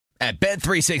At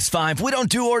Bet365, we don't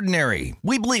do ordinary.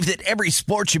 We believe that every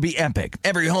sport should be epic.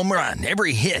 Every home run,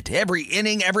 every hit, every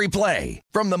inning, every play.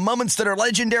 From the moments that are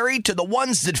legendary to the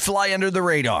ones that fly under the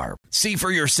radar. See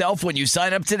for yourself when you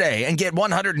sign up today and get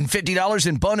 $150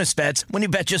 in bonus bets when you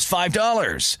bet just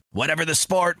 $5. Whatever the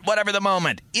sport, whatever the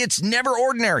moment, it's never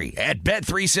ordinary at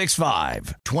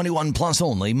Bet365. 21 plus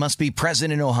only. Must be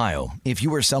present in Ohio. If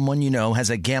you or someone you know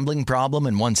has a gambling problem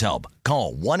and wants help,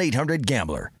 call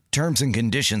 1-800-GAMBLER. Terms and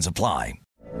conditions apply.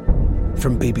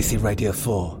 From BBC Radio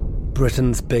 4,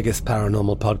 Britain's biggest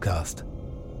paranormal podcast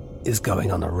is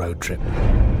going on a road trip.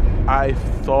 I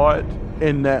thought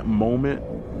in that moment,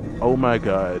 oh my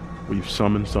God, we've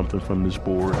summoned something from this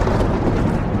board.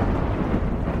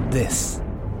 This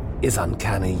is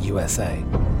Uncanny USA.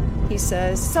 He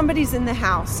says, somebody's in the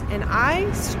house, and I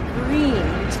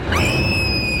screamed.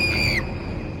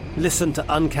 Listen to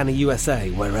Uncanny USA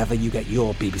wherever you get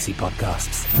your BBC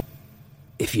podcasts,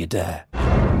 if you dare.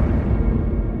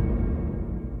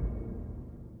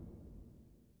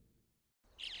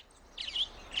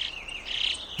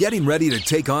 Getting ready to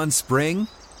take on spring?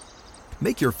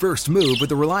 Make your first move with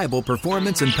the reliable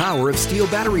performance and power of Steel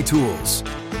battery tools.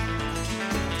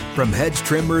 From hedge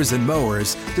trimmers and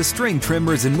mowers to string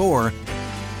trimmers and more,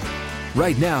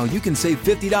 right now you can save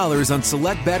 $50 on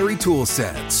select battery tool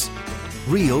sets.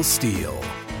 Real Steel.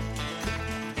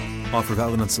 Offer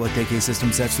valid on select AK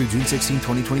system sets through June 16,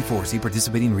 2024. See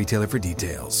participating retailer for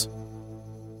details.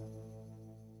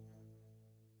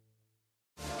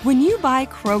 When you buy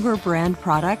Kroger brand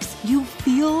products, you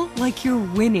feel like you're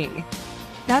winning.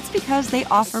 That's because they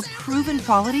offer proven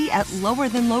quality at lower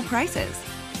than low prices.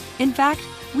 In fact,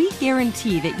 we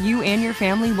guarantee that you and your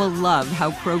family will love how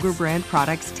Kroger brand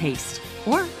products taste,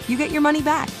 or you get your money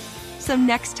back. So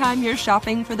next time you're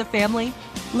shopping for the family,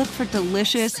 look for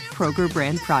delicious Kroger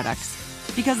brand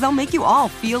products, because they'll make you all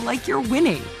feel like you're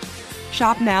winning.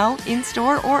 Shop now,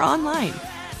 in-store, or online.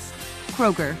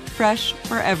 Kroger, fresh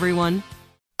for everyone.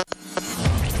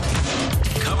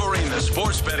 Covering the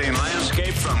sports betting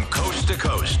landscape from coast to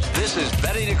coast, this is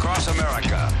Betting Across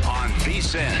America on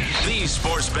VSiN, the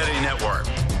Sports Betting Network.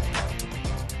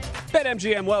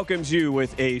 BetMGM welcomes you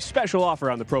with a special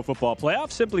offer on the Pro Football Playoff.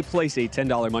 Simply place a $10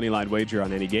 moneyline wager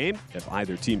on any game. If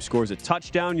either team scores a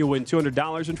touchdown, you'll win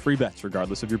 $200 in free bets,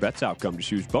 regardless of your bet's outcome.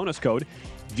 Just use bonus code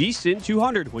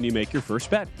VSiN200 when you make your first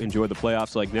bet. Enjoy the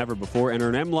playoffs like never before and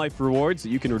earn M Life rewards that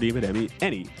you can redeem at any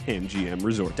MGM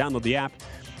resort. Download the app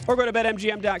or go to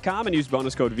BetMGM.com and use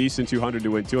bonus code VSiN200 to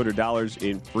win $200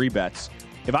 in free bets.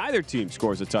 If either team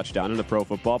scores a touchdown in a Pro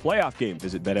Football Playoff game,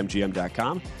 visit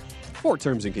BetMGM.com. For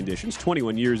terms and conditions,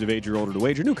 21 years of age or older to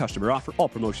wager. New customer offer. All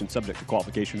promotions subject to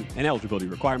qualification and eligibility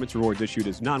requirements. Rewards issued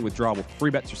as non-withdrawable free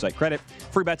bets or site credit.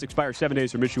 Free bets expire 7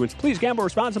 days from issuance. Please gamble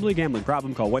responsibly. Gambling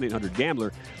problem? Call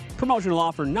 1-800-GAMBLER. Promotional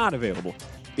offer not available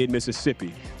in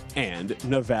Mississippi and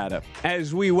Nevada.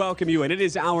 As we welcome you, and it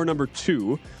is hour number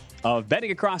 2 of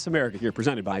Betting Across America here,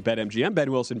 presented by BetMGM.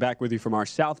 Ben Wilson back with you from our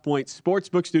South Point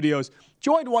Sportsbook studios,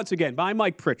 joined once again by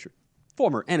Mike Pritchard,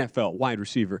 former NFL wide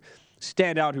receiver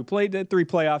standout who played 3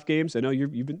 playoff games. I know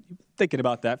you've been thinking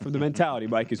about that from the mentality,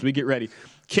 Mike, as we get ready.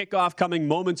 Kickoff coming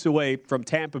moments away from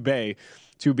Tampa Bay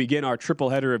to begin our triple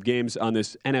header of games on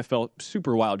this NFL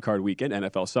Super Wild Card weekend,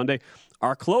 NFL Sunday.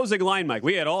 Our closing line, Mike,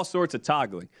 we had all sorts of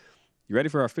toggling. You ready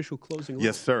for our official closing line?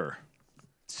 Yes, sir.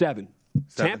 7.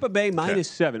 Tampa Bay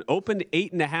minus 7. Opened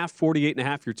 8.5,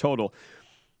 48.5 your total.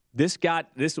 This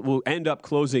will end up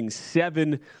closing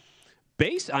 7.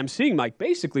 I'm seeing, Mike,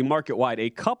 basically market-wide. A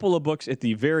couple of books at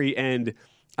the very end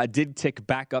did tick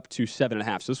back up to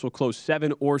 7.5. So this will close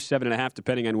 7 or 7.5,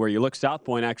 depending on where you look. South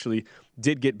Point actually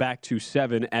did get back to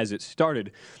 7 as it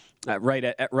started. Right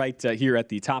here at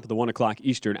the top of the 1 o'clock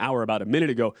Eastern hour about a minute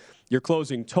ago. Your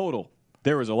closing total,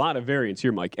 there was a lot of variance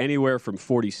here, Mike. Anywhere from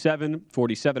 47,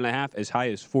 47.5, as high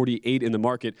as 48 in the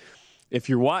market. If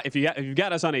you've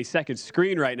got us on a second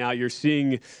screen right now, you're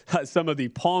seeing some of the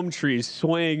palm trees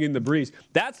swaying in the breeze.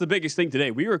 That's the biggest thing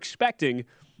today. We were expecting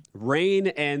rain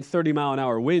and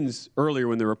 30-mile-an-hour winds earlier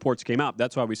when the reports came out.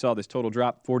 That's why we saw this total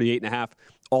drop, 48.5,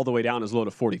 all the way down as low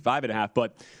to 45.5.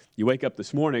 But you wake up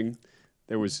this morning,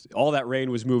 all that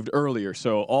rain was moved earlier.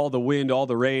 So all the wind, all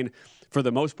the rain, for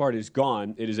the most part, is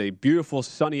gone. It is a beautiful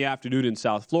sunny afternoon in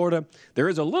South Florida. There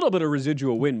is a little bit of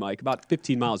residual wind, Mike, about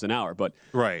 15 miles an hour, but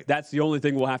that's the only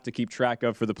thing we'll have to keep track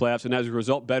of for the playoffs. And as a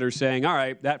result, bettors saying, all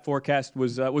right, that forecast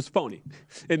was phony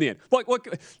in the end.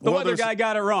 The weather guy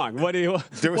got it wrong.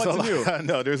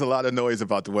 There's a lot of noise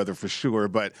about the weather for sure,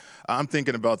 but I'm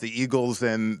thinking about the Eagles,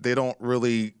 and they don't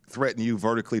really threaten you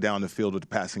vertically down the field with the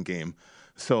passing game.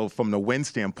 So from the win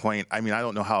standpoint, I mean, I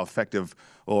don't know how effective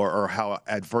or how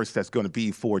adverse that's going to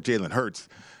be for Jalen Hurts.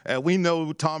 We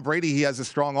know Tom Brady, he has a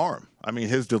strong arm. I mean,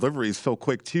 his delivery is so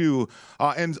quick, too.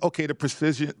 And, okay, the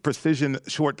precision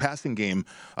short passing game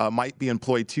might be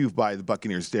employed, too, by the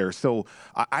Buccaneers there. So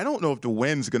I don't know if the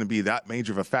wind's going to be that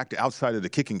major of a factor outside of the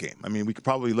kicking game. I mean, we could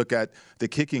probably look at the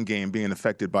kicking game being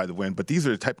affected by the wind, but these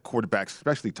are the type of quarterbacks,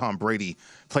 especially Tom Brady,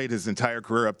 played his entire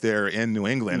career up there in New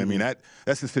England. I mean,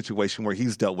 that's a situation where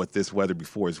he's dealt with this weather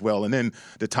before as well. And then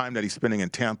the time that he's spending in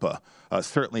Tampa,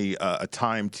 certainly a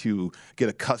time to get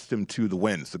accustomed to the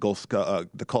winds, the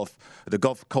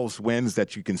Gulf Coast winds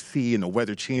that you can see and the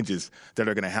weather changes that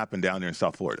are going to happen down there in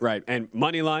South Florida. Right. And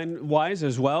money line wise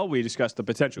as well, we discussed the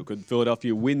potential. Could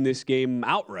Philadelphia win this game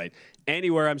outright?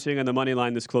 Anywhere I'm seeing on the money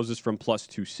line, this closes from plus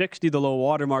 260, the low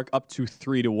water mark, up to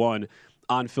 3-1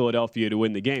 on Philadelphia to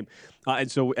win the game. And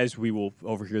so as we will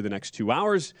over here the next 2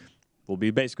 hours, we'll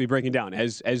be basically breaking down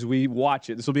as we watch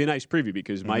it. This will be a nice preview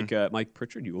because Mike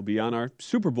Pritchard, you will be on our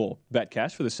Super Bowl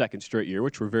betcast for the second straight year,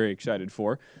 which we're very excited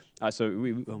for. So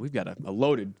we've got a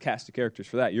loaded cast of characters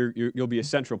for that. You'll be a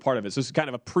central part of it. So this is kind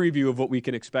of a preview of what we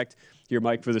can expect here,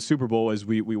 Mike, for the Super Bowl as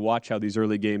we watch how these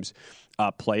early games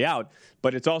play out.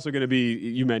 But it's also going to be,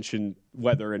 you mentioned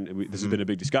weather, and this has been a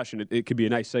big discussion. It could be a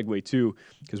nice segue, too,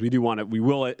 because we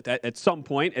will at some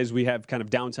point, as we have kind of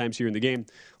downtimes here in the game,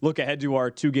 look ahead to our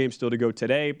 2 games still to go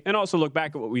today, and also look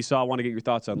back at what we saw. I want to get your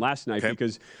thoughts on last night,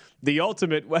 because the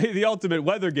ultimate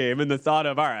weather game and the thought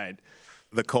of, all right,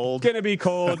 the cold. Going to be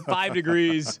cold, 5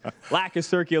 degrees, lack of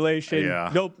circulation.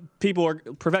 Yeah. No,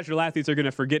 professional athletes are going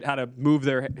to forget how to move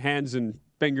their hands and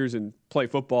fingers and play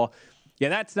football. Yeah,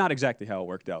 that's not exactly how it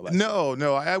worked out last night.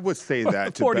 No, I would say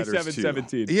that to bettors, too.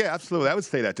 47-17. Yeah, absolutely. I would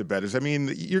say that to bettors. I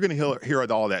mean, you're going to hear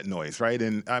all that noise, right?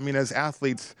 And, I mean, as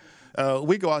athletes,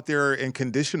 we go out there and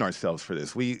condition ourselves for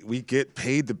this. We get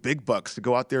paid the big bucks to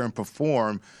go out there and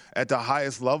perform at the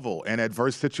highest level in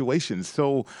adverse situations.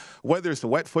 So whether it's the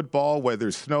wet football, whether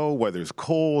it's snow, whether it's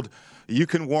cold, you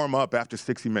can warm up after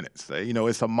 60 minutes.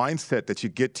 It's a mindset that you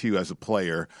get to as a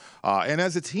player and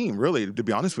as a team, really, to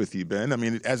be honest with you, Ben. I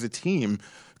mean, as a team,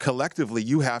 collectively,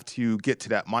 you have to get to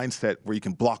that mindset where you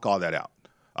can block all that out.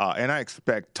 And I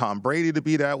expect Tom Brady to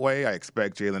be that way. I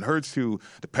expect Jalen Hurts, the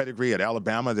pedigree at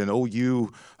Alabama, then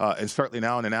OU, and certainly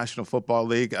now in the National Football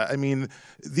League. I mean,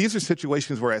 these are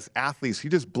situations where as athletes,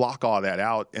 you just block all that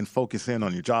out and focus in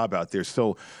on your job out there.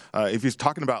 So if you're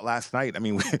talking about last night, I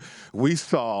mean, we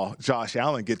saw Josh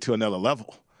Allen get to another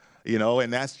level,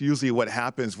 and that's usually what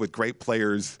happens with great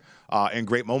players and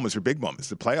great moments or big moments,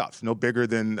 the playoffs. No bigger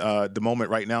than the moment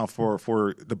right now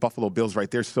for the Buffalo Bills right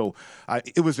there. So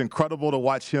it was incredible to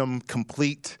watch him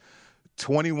complete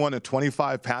 21 of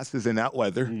 25 passes in that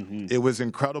weather. Mm-hmm. It was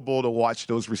incredible to watch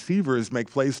those receivers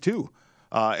make plays too.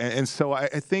 And so I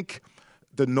think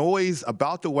the noise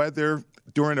about the weather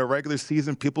during a regular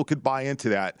season, people could buy into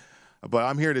that. But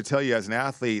I'm here to tell you, as an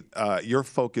athlete, your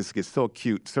focus gets so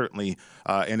acute, certainly.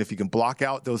 And if you can block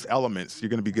out those elements, you're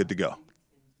going to be good to go.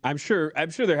 I'm sure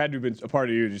there had to have been a part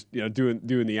of you just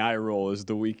doing the eye roll as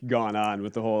the week gone on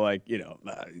with the whole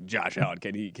Josh Allen,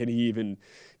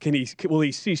 will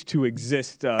he cease to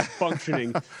exist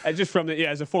functioning? And just from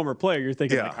as a former player, you're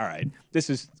thinking all right, this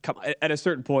is at a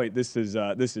certain point this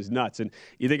is nuts. And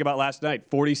you think about last night,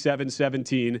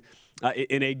 47-17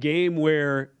 in a game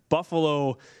where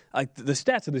Buffalo. The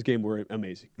stats of this game were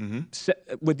amazing.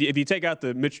 Mm-hmm. If you take out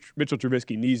the Mitchell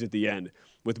Trubisky knees at the end,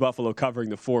 with Buffalo covering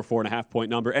the 4.5 point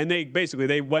number, and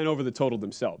they went over the total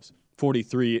themselves,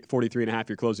 43.5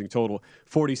 your closing total,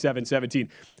 47-17.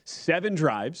 7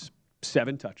 drives,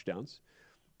 7 touchdowns.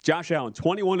 Josh Allen,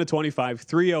 21 of 25,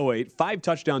 308, 5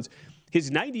 touchdowns. His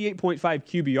 98.5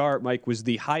 QBR, Mike, was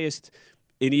the highest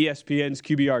in ESPN's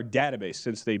QBR database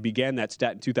since they began that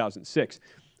stat in 2006.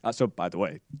 So, by the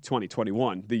way,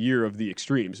 2021, the year of the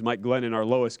extremes. Mike Glennon, our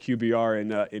lowest QBR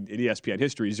in ESPN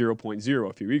history, 0.0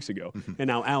 a few weeks ago. And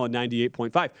now Allen,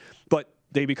 98.5. But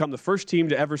they become the first team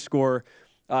to ever score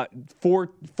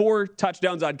four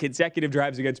touchdowns on consecutive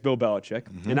drives against Bill Belichick.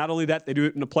 Mm-hmm. And not only that, they do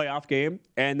it in a playoff game,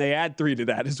 and they add 3 to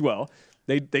that as well.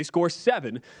 They score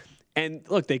 7. And,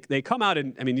 look, they come out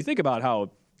and, I mean, you think about how,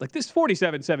 this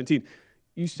 47-17,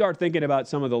 you start thinking about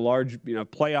some of the large,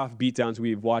 playoff beatdowns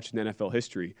we've watched in NFL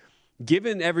history.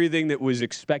 Given everything that was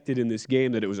expected in this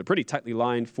game, that it was a pretty tightly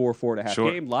lined 4.5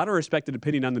 game, a lot of respected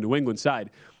opinion on the New England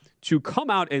side, to come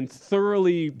out and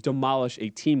thoroughly demolish a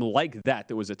team like that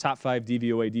was a top 5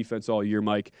 DVOA defense all year,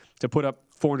 Mike, to put up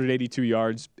 482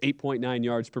 yards, 8.9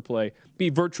 yards per play, be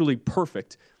virtually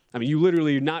perfect. I mean,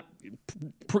 you're not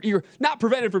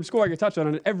prevented from scoring a touchdown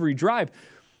on every drive.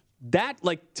 That,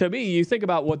 to me, you think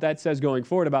about what that says going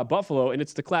forward about Buffalo, and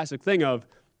it's the classic thing of,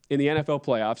 in the NFL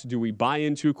playoffs, do we buy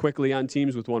in too quickly on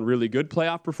teams with one really good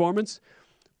playoff performance?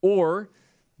 Or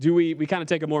do we kind of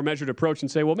take a more measured approach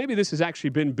and say, well, maybe this has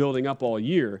actually been building up all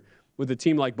year with a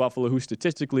team like Buffalo, who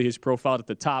statistically is profiled at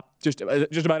the top just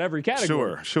about every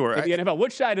category? Sure. In the NFL,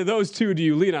 which side of those two do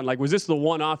you lean on? Like, was this the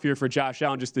one-off year for Josh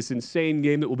Allen, just this insane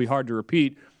game that will be hard to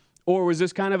repeat? Or was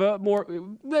this kind of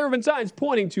there have been signs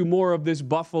pointing to more of this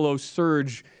Buffalo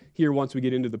surge here once we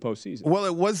get into the postseason? Well,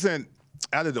 it wasn't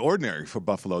out of the ordinary for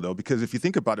Buffalo, though, because if you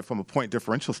think about it from a point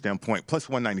differential standpoint, plus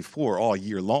 194 all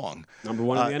year long. Number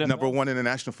one in the NFL. Number one in the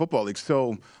National Football League.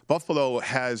 So Buffalo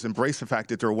has embraced the fact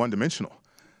that they're one-dimensional,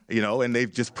 and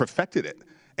they've just perfected it.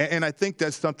 And I think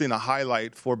that's something to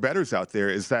highlight for bettors out there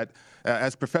is that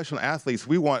as professional athletes,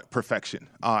 we want perfection.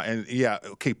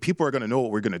 People are going to know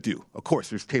what we're going to do. Of course,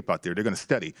 there's tape out there. They're going to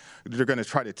study. They're going to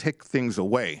try to take things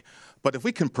away. But if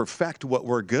we can perfect what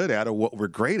we're good at or what we're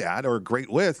great at or great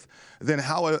with, then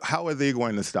how are they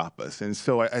going to stop us? And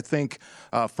so I think,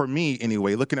 for me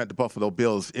anyway, looking at the Buffalo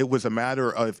Bills, it was a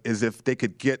matter of as if they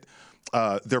could get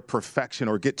their perfection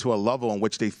or get to a level in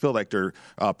which they feel like they're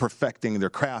perfecting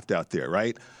their craft out there,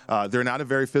 right? They're not a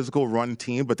very physical run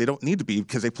team, but they don't need to be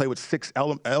because they play with 6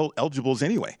 eligibles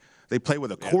anyway. They play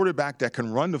with a quarterback that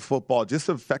can run the football just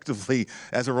as effectively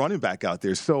as a running back out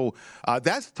there. So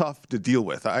that's tough to deal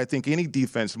with. I think any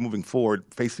defense moving forward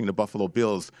facing the Buffalo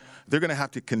Bills, they're going to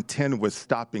have to contend with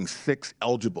stopping 6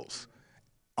 eligibles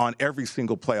on every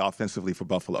single play offensively for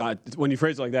Buffalo. When you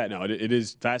phrase it like that, no, it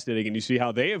is fascinating. And you see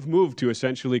how they have moved to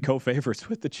essentially co-favorites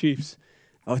with the Chiefs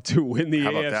to win the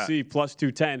AFC plus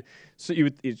 210. So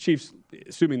Chiefs,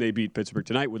 assuming they beat Pittsburgh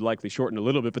tonight, would likely shorten a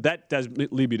little bit. But that does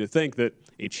lead me to think that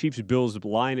a Chiefs-Bills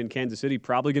line in Kansas City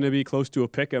probably going to be close to a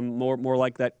pick 'em, more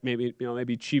like that.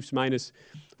 Maybe Chiefs minus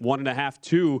 1.5,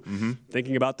 2. Mm-hmm.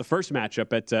 Thinking about the first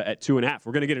matchup at 2.5.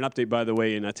 We're going to get an update, by the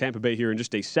way, in Tampa Bay here in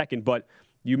just a second. But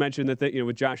you mentioned that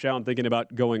with Josh Allen thinking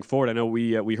about going forward. I know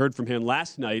we heard from him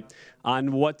last night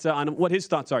on what his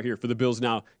thoughts are here for the Bills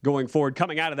now going forward,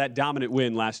 coming out of that dominant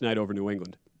win last night over New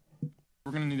England.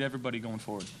 We're going to need everybody going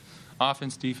forward.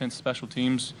 Offense, defense, special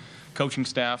teams, coaching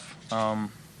staff.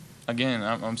 Again,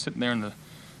 I'm sitting there in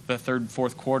the third,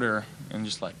 fourth quarter and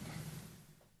just like,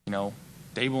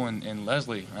 Dable and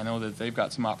Leslie, I know that they've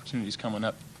got some opportunities coming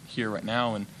up here right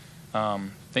now, and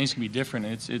things can be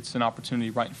different. It's an opportunity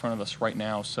right in front of us right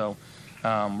now. So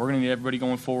we're going to need everybody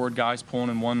going forward, guys pulling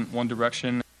in one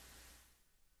direction.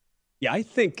 Yeah, I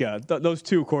think those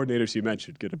two coordinators you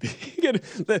mentioned going to be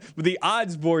the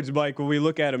odds boards, Mike, when we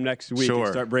look at them next week and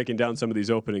start breaking down some of these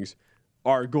openings,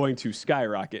 are going to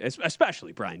skyrocket,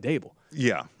 especially Brian Dable.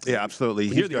 Yeah, absolutely.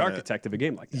 You're the architect of a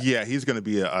game like that. Yeah, he's going to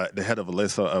be the head of a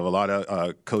list of a lot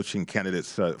of coaching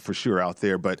candidates for sure out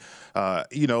there. But,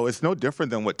 it's no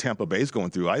different than what Tampa Bay is going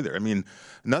through either. I mean,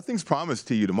 nothing's promised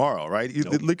to you tomorrow, right?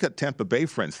 Nope. Look at Tampa Bay,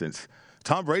 for instance.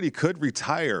 Tom Brady could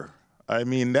retire. I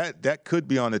mean, that could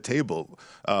be on the table.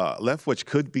 Leftwich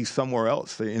could be somewhere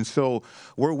else. And so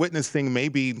we're witnessing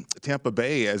maybe Tampa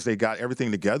Bay as they got everything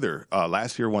together.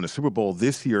 Last year won a Super Bowl.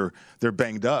 This year they're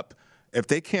banged up. If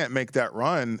they can't make that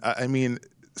run, I mean,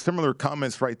 similar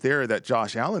comments right there that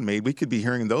Josh Allen made, we could be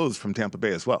hearing those from Tampa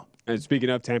Bay as well. And speaking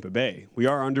of Tampa Bay, we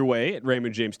are underway at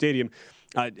Raymond James Stadium.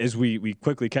 As we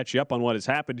quickly catch you up on what has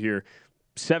happened here,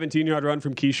 17-yard run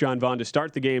from Keyshawn Vaughn to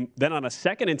start the game. Then on a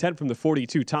 2nd and 10 from the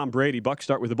 42, Tom Brady, Bucs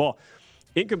start with the ball.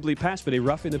 Incomplete pass, but a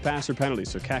roughing the passer penalty.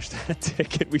 So cash that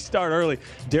ticket. We start early.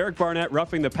 Derek Barnett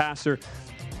roughing the passer.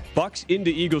 Bucs into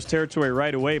Eagles territory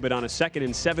right away, but on a 2nd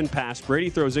and 7 pass, Brady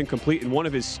throws incomplete, and one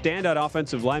of his standout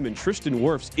offensive linemen, Tristan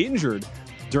Wirfs, injured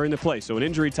during the play. So an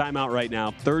injury timeout right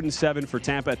now. 3rd and 7 for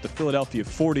Tampa at the Philadelphia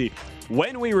 40.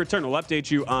 When we return, we'll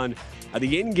update you on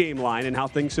the in-game line and how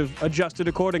things have adjusted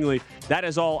accordingly. That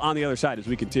is all on the other side as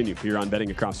we continue here on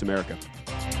Betting Across America.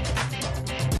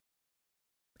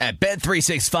 At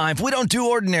Bet365, we don't do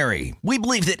ordinary. We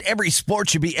believe that every sport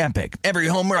should be epic. Every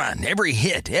home run, every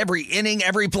hit, every inning,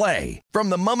 every play. From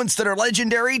the moments that are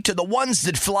legendary to the ones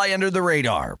that fly under the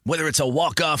radar. Whether it's a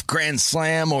walk-off grand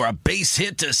slam or a base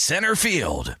hit to center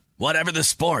field. Whatever the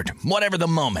sport, whatever the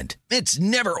moment, it's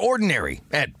never ordinary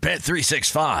at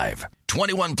Bet365.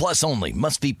 21 plus only.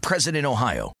 Must be present in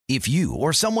Ohio. If you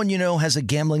or someone you know has a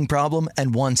gambling problem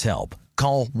and wants help,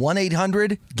 call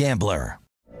 1-800-GAMBLER.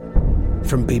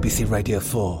 From BBC Radio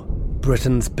 4,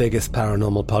 Britain's biggest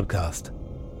paranormal podcast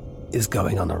is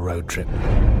going on a road trip.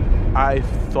 I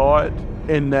thought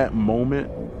in that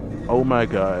moment, oh my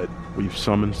God, we've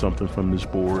summoned something from this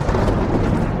board.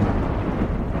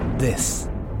 This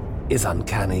is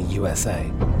Uncanny USA.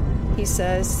 He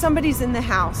says, somebody's in the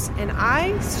house, and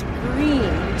I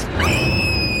screamed.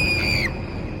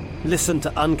 Listen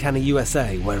to Uncanny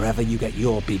USA wherever you get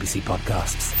your BBC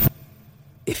podcasts,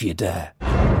 if you dare.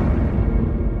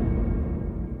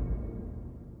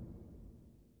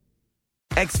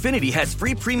 Xfinity has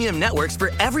free premium networks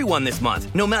for everyone this month,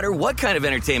 no matter what kind of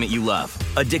entertainment you love.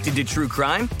 Addicted to true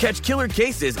crime? Catch killer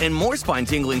cases and more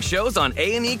spine-tingling shows on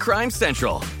A&E Crime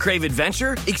Central. Crave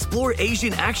adventure? Explore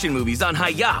Asian action movies on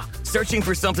Hi-Ya. Searching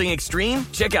for something extreme?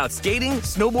 Check out skating,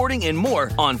 snowboarding, and more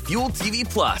on Fuel TV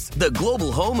Plus, the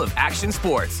global home of action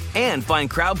sports. And find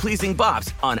crowd-pleasing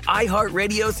bops on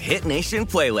iHeartRadio's Hit Nation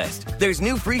playlist. There's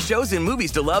new free shows and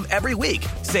movies to love every week.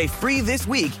 Say free this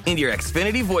week in your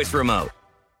Xfinity voice remote.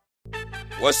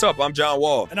 What's up? I'm John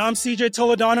Wall. And I'm CJ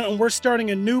Toledano, and we're starting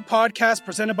a new podcast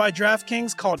presented by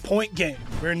DraftKings called Point Game.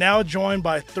 We're now joined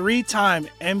by three-time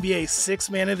NBA Sixth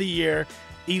Man of the Year,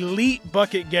 elite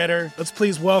bucket getter. Let's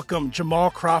please welcome Jamal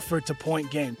Crawford to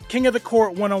Point Game. King of the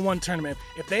Court one-on-one tournament.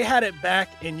 If they had it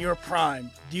back in your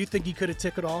prime, do you think you could have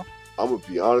took it all? I'm going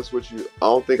to be honest with you. I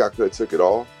don't think I could have took it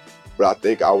all, but I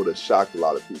think I would have shocked a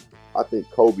lot of people. I think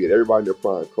Kobe and everybody in their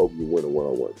prime, Kobe would win a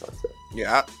one-on-one contest.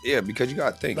 Yeah, because you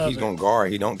got to think he's going to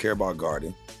guard. He don't care about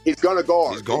guarding. He's going to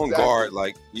guard. He's going to guard.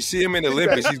 Like, you see him in the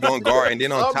Olympics, he's going to guard. And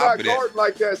then on top of that. I'm not guarding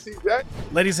like that, CJ.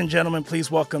 Ladies and gentlemen, please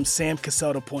welcome Sam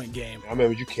Cassell to Point Game. I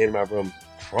remember you came out from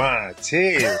prime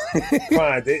 10.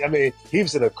 I mean, he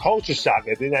was in a culture shock.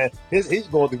 And then he's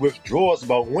going through withdrawals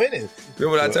about winning.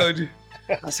 Remember what I told you?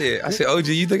 I said, OG,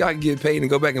 you think I can get paid and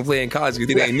go back and play in college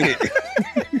because it ain't it?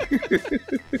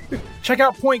 Check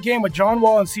out Point Game with John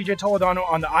Wall and CJ Toledano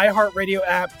on the iHeartRadio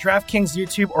app, DraftKings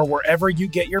YouTube, or wherever you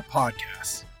get your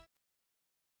podcasts.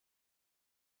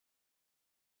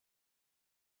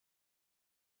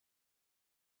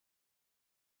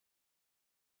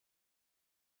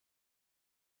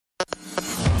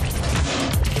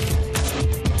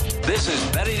 This is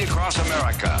Betting Across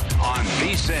America on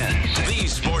VSiN, the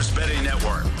Sports Betting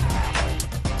Network.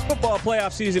 Football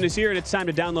playoff season is here, and it's time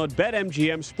to download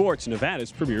BetMGM Sports,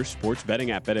 Nevada's premier sports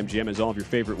betting app. BetMGM has all of your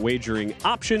favorite wagering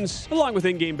options, along with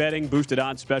in-game betting, boosted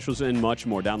odds specials, and much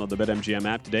more. Download the BetMGM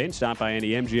app today and stop by any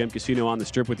MGM casino on the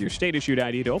Strip with your state-issued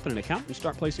ID to open an account and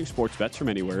start placing sports bets from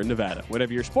anywhere in Nevada.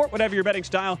 Whatever your sport, whatever your betting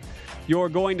style, you're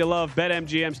going to love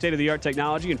BetMGM state-of-the-art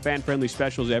technology and fan-friendly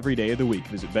specials every day of the week.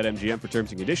 Visit BetMGM for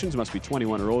terms and conditions. Must be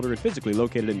 21 or older and physically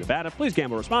located in Nevada. Please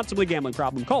gamble responsibly. Gambling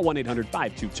problem? Call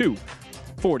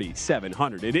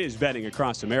 1-800-522-4700. It is Betting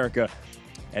Across America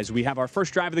as we have our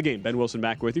first drive of the game. Ben Wilson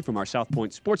back with you from our South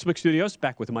Point Sportsbook studios,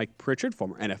 back with Mike Pritchard,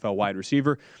 former NFL wide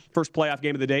receiver. First playoff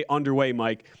game of the day underway,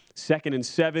 Mike. 2nd and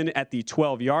 7 at the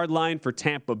 12-yard line for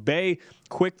Tampa Bay.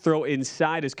 Quick throw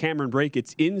inside as Cameron Brate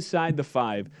gets inside the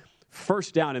 5.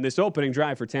 First down in this opening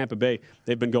drive for Tampa Bay.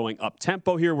 They've been going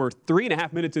up-tempo here. We're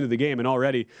 3.5 minutes into the game, and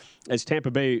already as Tampa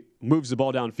Bay moves the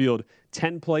ball downfield,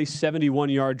 10-play,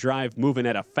 71-yard drive, moving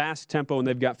at a fast tempo, and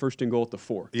they've got first and goal at the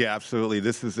 4. Yeah, absolutely.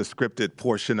 This is the scripted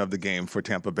portion of the game for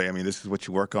Tampa Bay. I mean, this is what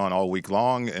you work on all week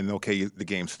long, and, okay, the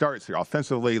game starts here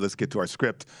offensively. Let's get to our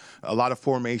script. A lot of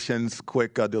formations,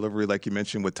 quick delivery, like you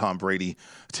mentioned, with Tom Brady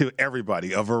to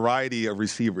everybody, a variety of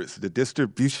receivers. The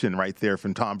distribution right there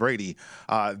from Tom Brady,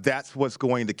 that's what's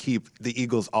going to keep the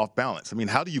Eagles off balance. I mean,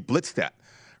 how do you blitz that?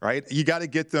 Right? You got to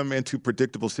get them into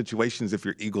predictable situations if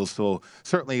you're Eagles. So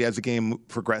certainly as the game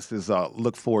progresses,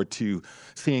 look forward to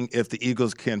seeing if the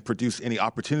Eagles can produce any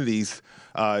opportunities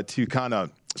to kind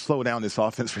of slow down this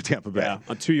offense for Tampa Bay. Yeah,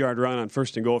 a 2-yard run on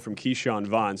first and goal from Keyshawn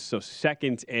Vaughn. So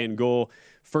 2nd and goal,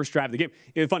 first drive of the game.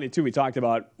 It's funny, too, we talked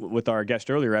about with our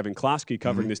guest earlier, Evan Klosky,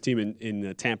 covering this team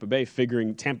in Tampa Bay,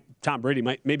 figuring Tom Brady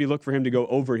might maybe look for him to go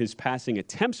over his passing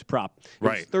attempts prop.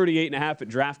 Right. It's 38.5 at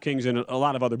DraftKings and a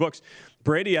lot of other books.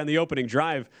 Brady on the opening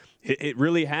drive, it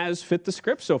really has fit the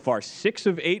script so far. 6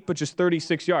 of 8, but just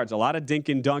 36 yards. A lot of dink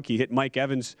and dunk. He hit Mike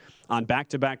Evans on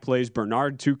back-to-back plays.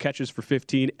 Bernard, 2 catches for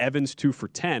 15. Evans, 2 for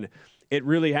 10. It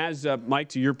really has, Mike,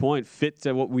 to your point, fit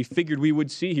what we figured we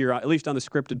would see here, at least on the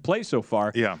scripted play so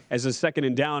far. Yeah. As a 2nd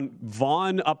and down,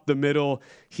 Vaughn up the middle.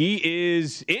 He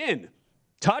is in.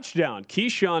 Touchdown.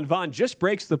 Keyshawn Vaughn just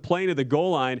breaks the plane of the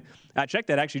goal line. Check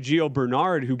that, actually, Gio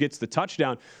Bernard who gets the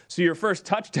touchdown. So your first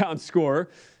touchdown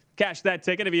scorer, cash that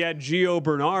ticket if you had Gio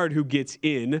Bernard who gets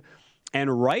in.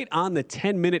 And right on the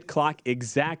 10-minute clock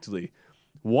exactly,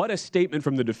 what a statement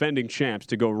from the defending champs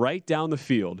to go right down the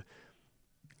field.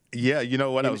 Yeah, you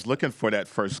know what? I was looking for that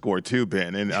first score too,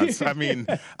 Ben. And I mean,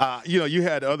 you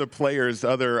had other players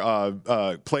certainly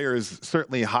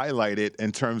highlighted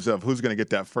in terms of who's going to get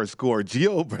that first score.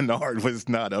 Gio Bernard was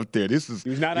not up there. These are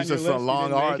some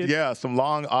long odds. Yeah, some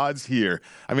long odds here.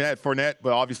 I mean, I had Fournette,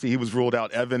 but obviously he was ruled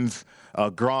out. Evans,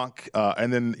 Gronk,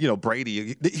 and then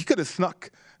Brady. He could have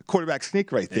snuck quarterback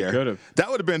sneak right there. Could have. That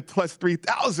would have been plus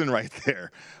 3,000 right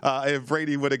there if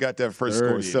Brady would have got that first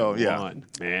score. So yeah,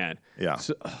 man, yeah.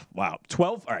 So, wow,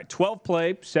 12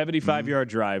 play, 75-yard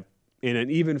drive in an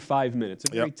even 5 minutes.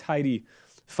 A very tidy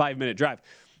 5-minute drive.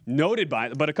 Noted by,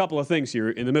 but a couple of things here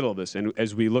in the middle of this, and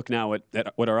as we look now at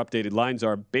what our updated lines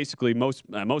are, basically most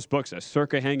books, a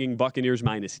circa hanging Buccaneers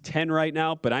 -10 right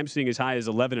now, but I'm seeing as high as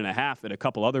 11.5 at a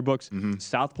couple other books.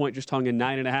 South Point just hung in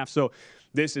 9.5. So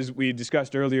this is, we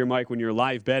discussed earlier, Mike, when you're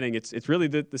live betting, it's really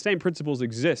the same principles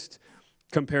exist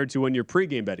compared to when you're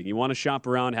pregame betting. You want to shop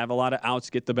around, have a lot of outs,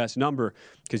 get the best number,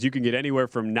 because you can get anywhere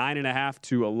from 9.5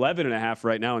 to 11.5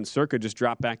 right now, and circa just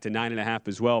dropped back to 9.5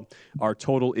 as well. Our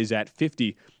total is at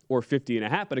 50 or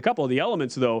 50.5. But a couple of the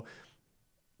elements, though,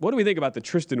 what do we think about the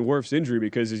Tristan Wirfs injury?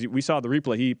 Because as we saw the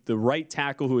replay, the right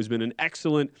tackle, who has been an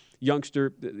excellent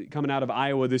youngster coming out of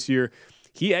Iowa this year,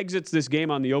 he exits this game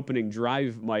on the opening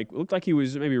drive, Mike. It looked like he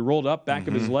was maybe rolled up back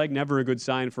of his leg. Never a good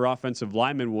sign for offensive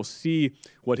linemen. We'll see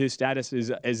what his status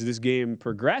is as this game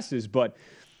progresses. But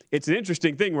it's an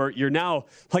interesting thing where you're now,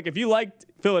 like, if you liked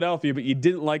Philadelphia, but you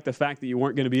didn't like the fact that you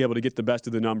weren't going to be able to get the best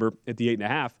of the number at the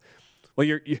 8.5, well,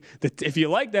 if you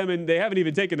like them and they haven't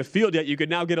even taken the field yet, you could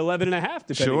now get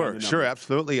 11.5. Sure,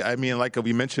 absolutely. I mean, like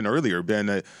we mentioned earlier, Ben,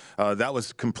 that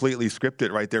was completely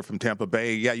scripted right there from Tampa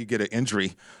Bay. Yeah, you get an injury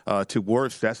to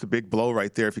Wirfs. That's a big blow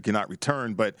right there if you cannot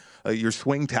return. But your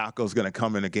swing tackle is going to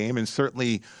come in a game. And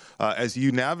certainly as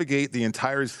you navigate the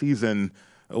entire season,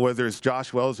 whether it's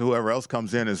Josh Wells or whoever else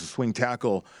comes in as a swing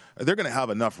tackle, they're going to have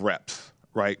enough reps.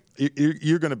 Right,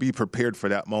 you're going to be prepared for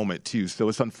that moment too. So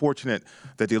it's unfortunate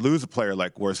that they lose a player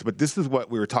like Wirfs, but this is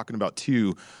what we were talking about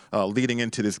too, leading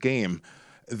into this game.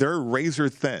 They're razor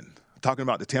thin. Talking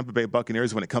about the Tampa Bay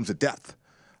Buccaneers when it comes to depth,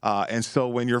 and so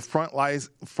when your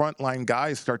frontline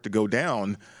guys start to go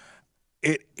down,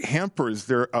 it hampers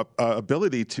their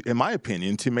ability to, in my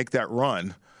opinion, to make that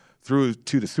run through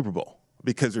to the Super Bowl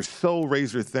because they're so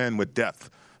razor thin with depth.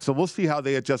 So we'll see how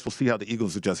they adjust. We'll see how the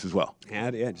Eagles adjust as well.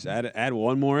 Just add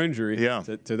one more injury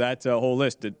to that whole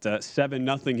list at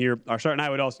 7-0 here. And I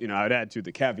would also, I would add to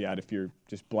the caveat if you're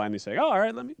just blindly saying, oh, all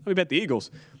right, let me bet the Eagles.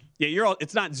 Yeah,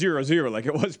 it's not 0-0 like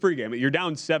it was pregame. You're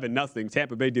down 7-0.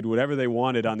 Tampa Bay did whatever they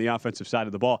wanted on the offensive side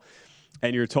of the ball,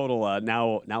 and your total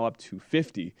now up to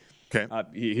 50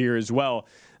 here as well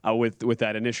with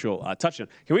that initial touchdown.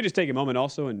 Can we just take a moment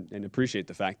also and appreciate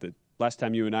the fact that last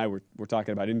time you and I were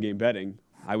talking about in-game betting,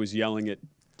 I was yelling at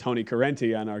Tony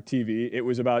Correnti on our TV. It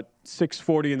was about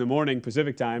 6:40 in the morning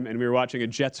Pacific time, and we were watching a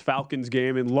Jets-Falcons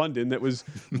game in London that was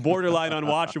borderline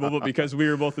unwatchable, but because we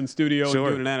were both in studio and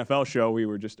doing an NFL show, we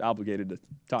were just obligated to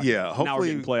talk. Yeah, now we're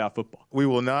getting playoff football. We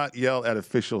will not yell at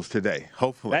officials today,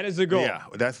 hopefully. That is the goal. Yeah,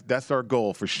 that's our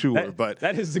goal for sure.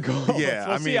 That is the goal. Yeah,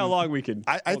 we'll see how long we can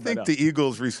I think the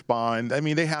Eagles respond. I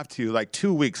mean, they have to,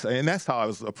 2 weeks, and that's how I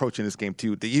was approaching this game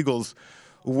too. The Eagles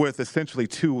with essentially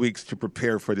 2 weeks to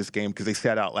prepare for this game because they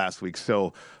sat out last week.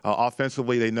 So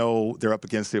offensively, they know they're up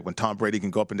against it when Tom Brady can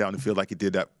go up and down the field like he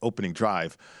did that opening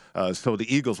drive. So the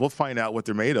Eagles, we'll find out what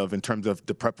they're made of in terms of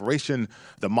the preparation,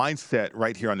 the mindset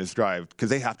right here on this drive because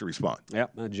they have to respond.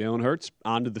 Yep, Jalen Hurts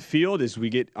onto the field as we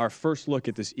get our first look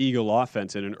at this Eagle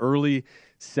offense in an early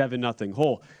 7-0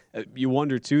 hole. You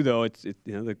wonder, too, though, it's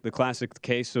the classic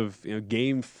case of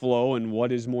game flow and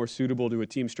what is more suitable to a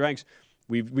team's strengths.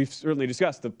 We've certainly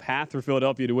discussed the path for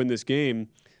Philadelphia to win this game.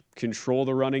 Control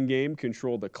the running game,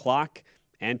 control the clock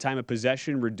and time of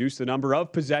possession, reduce the number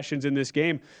of possessions in this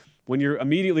game. When you're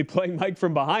immediately playing Mike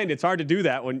from behind, it's hard to do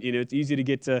that. When it's easy to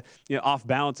get to off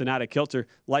balance and out of kilter.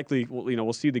 Likely,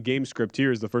 we'll see the game script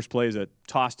here as the first play is a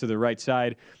toss to the right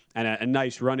side and a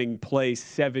nice running play,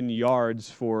 7 yards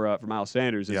for Miles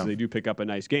Sanders as they do pick up a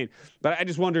nice gain. But I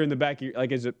just wonder in the back,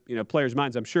 as players'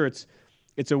 minds, I'm sure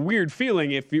it's a weird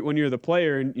feeling when you're the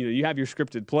player and you have your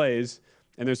scripted plays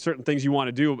and there's certain things you want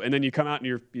to do, and then you come out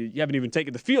and you haven't even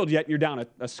taken the field yet, and you're down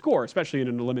a score, especially in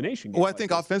an elimination game. Well, I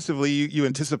think offensively, you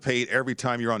anticipate every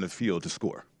time you're on the field to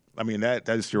score. I mean, that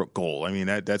is your goal. I mean,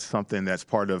 that's something that's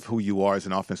part of who you are as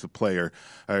an offensive player.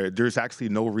 There's actually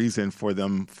no reason for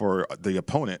the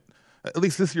opponent, at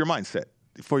least this is your mindset,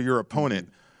 for your opponent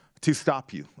to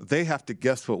stop you. They have to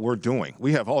guess what we're doing.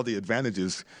 We have all the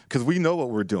advantages because we know what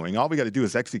we're doing. All we got to do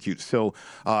is execute. So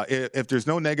if there's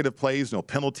no negative plays, no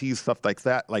penalties, stuff like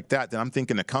that, then I'm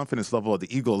thinking the confidence level of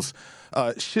the Eagles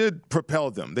should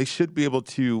propel them. They should be able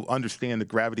to understand the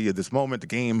gravity of this moment, the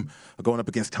game going up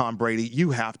against Tom Brady. You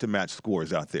have to match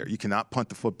scores out there. You cannot punt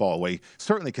the football away.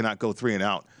 Certainly cannot go 3 and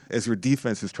out as your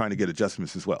defense is trying to get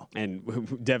adjustments as well.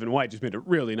 And Devin White just made a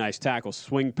really nice tackle.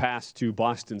 Swing pass to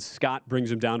Boston Scott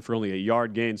brings him down for only a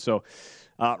yard gain. So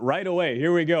right away,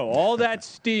 here we go. All that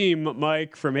steam,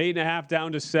 Mike, from 8.5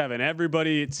 down to 7.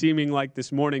 Everybody, it's seeming like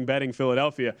this morning betting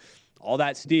Philadelphia. All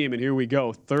that steam, and here we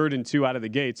go. 3rd and 2 out of the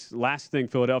gates. Last thing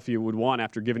Philadelphia would want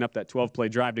after giving up that 12-play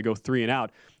drive to go 3 and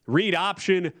out Read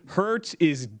option. Hurts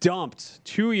is dumped.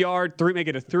 2-yard, make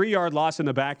it a 3-yard loss in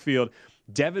the backfield.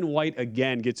 Devin White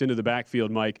again gets into the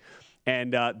backfield, Mike.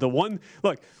 And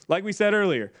look, like we said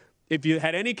earlier, if you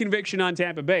had any conviction on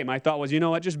Tampa Bay, my thought was, you know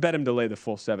what, just bet him to lay the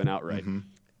full 7 outright. Mm-hmm.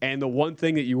 And the one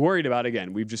thing that you worried about,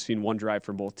 again, we've just seen one drive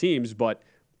from both teams, but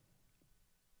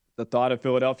the thought of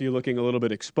Philadelphia looking a little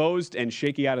bit exposed and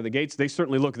shaky out of the gates, they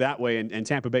certainly look that way, and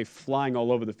Tampa Bay flying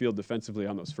all over the field defensively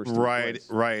on those first 2 plays.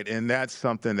 Right. And that's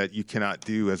something that you cannot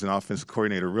do as an offensive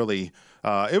coordinator, really.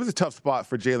 It was a tough spot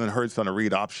for Jalen Hurts on a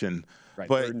read option. Right,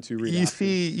 but you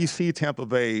see Tampa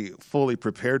Bay fully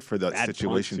prepared for that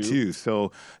situation too.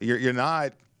 So you're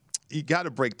not. You got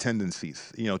to break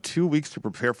tendencies. 2 weeks to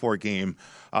prepare for a game,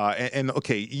 and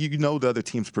okay, the other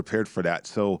team's prepared for that.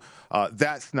 So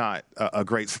that's not a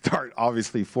great start,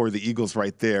 obviously, for the Eagles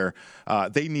right there.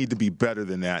 They need to be better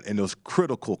than that in those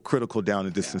critical down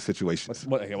and distance situations.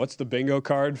 What's the bingo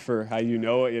card for how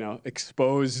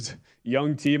exposed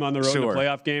young team on the road in a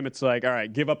playoff game? It's like, all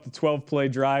right, give up the 12-play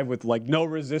drive with no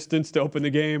resistance to open the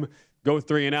game. Go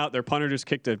 3 and out. Their punter just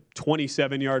kicked a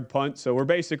 27-yard punt. So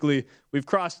we've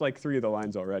crossed 3 of the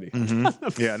lines already.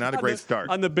 Mm-hmm. Yeah, not a great start.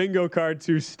 On the bingo card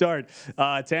to start.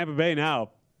 Tampa Bay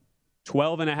now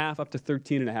 12.5 up to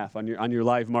 13.5 on your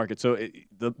live market. So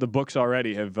the books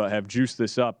already have juiced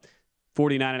this up.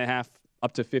 49.5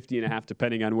 up to 50.5,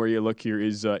 depending on where you look here,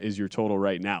 is your total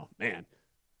right now. Man.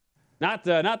 Not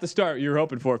the start you were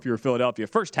hoping for if you were Philadelphia.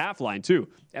 First half line, too.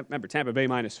 Remember, Tampa Bay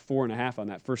minus 4.5 on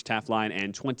that first half line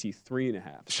and 23.5.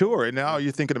 Sure, and now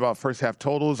you're thinking about first half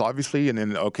totals, obviously, and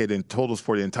then totals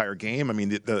for the entire game. I mean,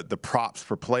 the props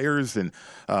for players and,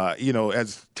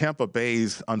 as Tampa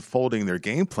Bay's unfolding their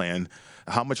game plan,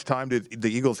 how much time did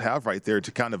the Eagles have right there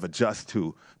to kind of adjust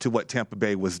to what Tampa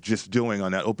Bay was just doing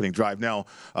on that opening drive? Now,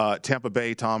 Tampa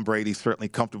Bay, Tom Brady, certainly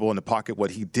comfortable in the pocket. What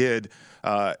he did,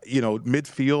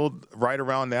 midfield, right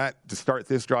around that to start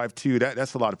this drive too.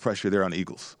 That's a lot of pressure there on the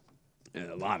Eagles.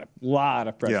 A lot of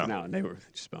pressure now, and they were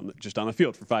just on the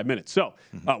field for 5 minutes. So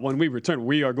when we return,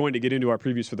 we are going to get into our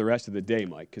previews for the rest of the day,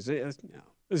 Mike, because this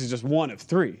is just one of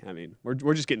 3. I mean,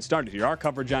 we're just getting started here. Our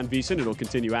coverage on VSiN, it'll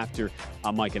continue after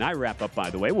Mike and I wrap up, by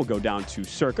the way. We'll go down to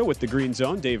Circa with the Green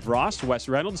Zone, Dave Ross, Wes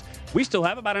Reynolds. We still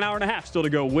have about an hour and a half still to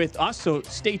go with us, so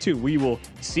stay tuned. We will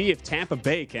see if Tampa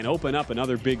Bay can open up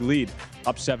another big lead.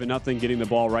 Up 7-0, getting the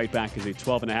ball right back as a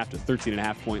 12.5 to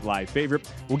 13.5 point live favorite.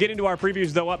 We'll get into our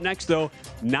previews, though. Up next, though,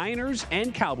 Niners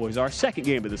and Cowboys, our second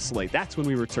game of the slate. That's when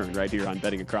we return right here on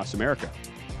Betting Across America.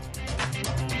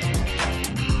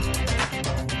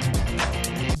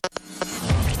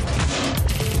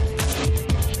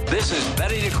 This is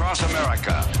Betting Across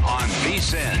America on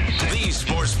VSiN, the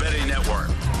Sports Betting Network.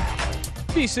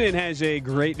 VSiN has a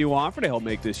great new offer to help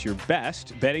make this your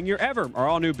best betting year ever. Our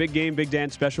all-new Big Game Big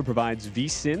Dance special provides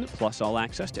VSiN plus all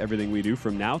access to everything we do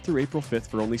from now through April 5th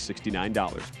for only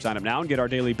 $69. Sign up now and get our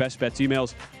daily best bets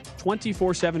emails,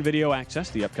 24/7 video access,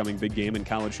 the upcoming big game and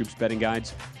college hoops betting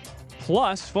guides,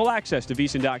 plus full access to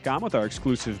VSiN.com with our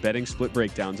exclusive betting split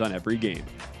breakdowns on every game.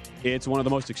 It's one of the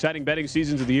most exciting betting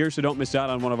seasons of the year, so don't miss out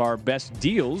on one of our best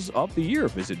deals of the year.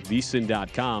 Visit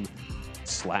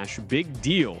VSiN.com/big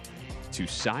deal to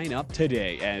sign up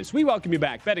today. As we welcome you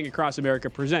back, Betting Across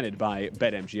America, presented by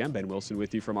BetMGM. Ben Wilson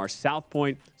with you from our South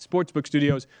Point Sportsbook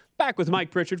Studios. Back with Mike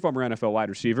Pritchard, former NFL wide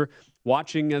receiver,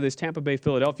 watching this Tampa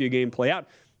Bay-Philadelphia game play out.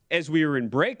 As we were in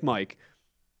break, Mike,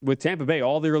 with Tampa Bay,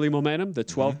 all the early momentum, the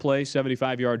 12-play,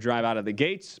 75-yard drive out of the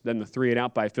gates, then the 3 and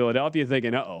out by Philadelphia,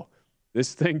 thinking,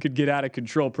 this thing could get out of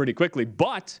control pretty quickly.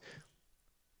 But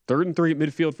 3rd and 3 at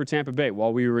midfield for Tampa Bay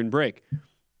while we were in break.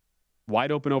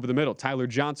 Wide open over the middle. Tyler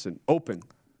Johnson, open,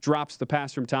 drops the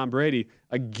pass from Tom Brady.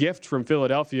 A gift from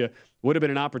Philadelphia. Would have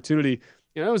been an opportunity.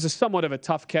 It was a somewhat of a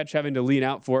tough catch having to lean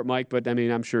out for it, Mike, but,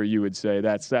 I'm sure you would say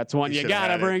that's one you got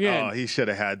to bring in. Oh, he should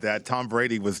have had that. Tom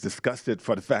Brady was disgusted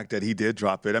for the fact that he did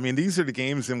drop it. These are the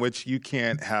games in which you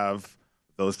can't have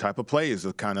those type of plays,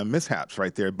 those kind of mishaps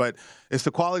right there. But it's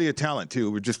the quality of talent,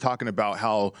 too. We're just talking about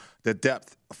how the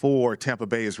depth for Tampa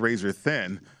Bay is razor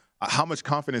thin. How much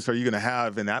confidence are you going to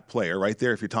have in that player right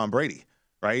there if you're Tom Brady,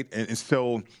 right? And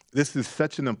so this is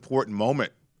such an important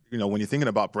moment. When you're thinking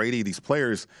about Brady, these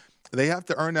players, they have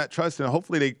to earn that trust, and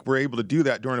hopefully they were able to do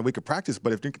that during a week of practice.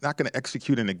 But if they're not going to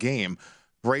execute in a game,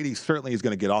 Brady certainly is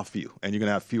going to get off you, and you're going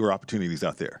to have fewer opportunities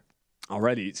out there.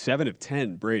 Already 7 of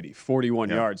 10, Brady, 41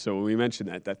 yards. So we mentioned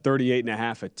that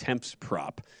 38.5 attempts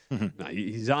prop. Mm-hmm.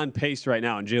 He's on pace right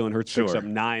now, and Jalen Hurts picks up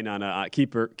 9 on a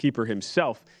keeper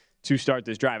himself to start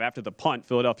this drive. After the punt,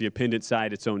 Philadelphia pinned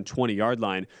inside its own 20-yard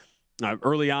line.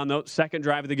 Early on, though, second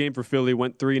drive of the game for Philly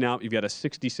went 3 and out. You've got a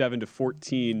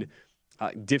 67-14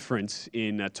 difference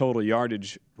in total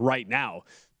yardage right now.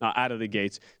 out of the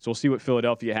gates. So we'll see what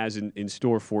Philadelphia has in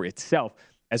store for itself.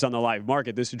 As on the live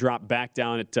market, this dropped back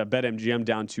down at BetMGM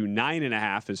down to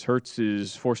 9.5 as Hurts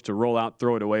is forced to roll out,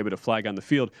 throw it away, but a flag on the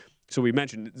field. So we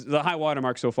mentioned the high water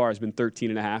mark so far has been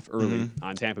 13.5 early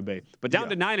on Tampa Bay, but down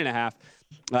to 9.5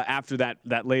 after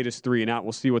that latest 3 and out.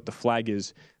 We'll see what the flag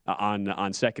is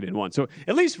on second and 1. So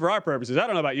at least for our purposes, I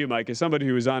don't know about you, Mike, as somebody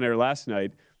who was on air last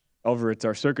night over at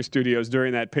our Circus Studios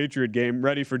during that Patriot game,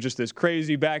 ready for just this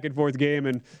crazy back and forth game,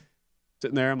 and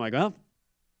sitting there, I'm like, well,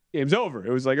 game's over.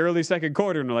 It was like early second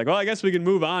quarter, and we're like, well, I guess we can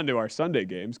move on to our Sunday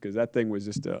games because that thing was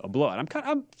just a blowout.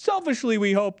 I'm selfishly,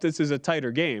 we hope this is a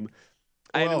tighter game.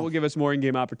 And it will give us more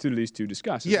in-game opportunities to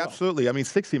discuss. Yeah, absolutely. I mean,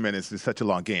 60 minutes is such a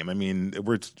long game. I mean,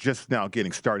 we're just now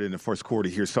getting started in the first quarter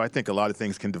here, so I think a lot of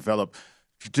things can develop.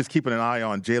 Just keeping an eye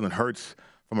on Jalen Hurts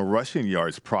from a rushing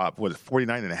yards prop,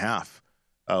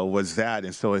 49.5 was that.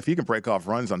 And so if he can break off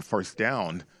runs on first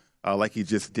down like he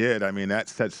just did, I mean, that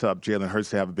sets up Jalen Hurts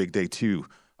to have a big day too.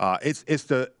 It's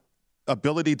the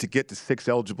ability to get to 6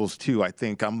 eligibles too, I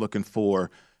think I'm looking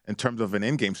for in terms of an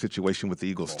in-game situation with the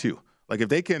Eagles too. Like if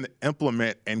they can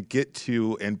implement and get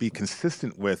to and be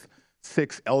consistent with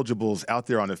 6 eligibles out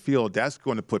there on the field, that's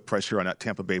going to put pressure on that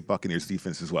Tampa Bay Buccaneers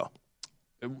defense as well.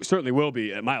 It certainly will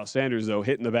be. Miles Sanders, though,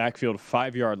 hitting the backfield,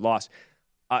 5-yard loss.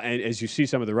 And as you see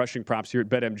some of the rushing props here at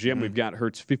BetMGM, we've got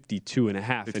Hurts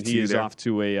 52.5, and he is off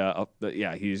to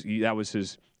that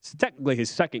was technically his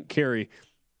second carry.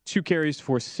 2 carries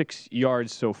for 6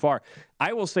 yards so far.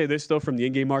 I will say this, though, from the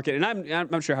in-game market, and I'm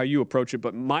not sure how you approach it,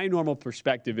 but my normal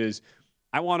perspective is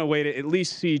I want to wait to at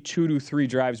least see 2 to 3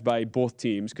 drives by both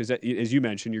teams because, as you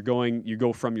mentioned, you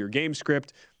go from your game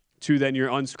script to then your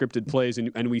unscripted plays,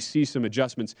 and we see some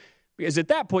adjustments. Because at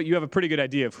that point, you have a pretty good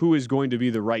idea of who is going to be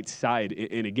the right side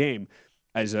in a game.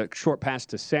 As a short pass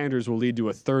to Sanders will lead to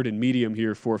a 3rd and medium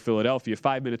here for Philadelphia,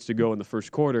 5 minutes to go in the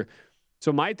first quarter.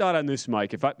 So my thought on this,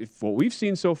 Mike, if what we've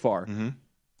seen so far,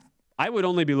 I would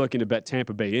only be looking to bet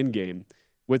Tampa Bay in-game,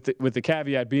 with the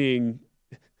caveat being,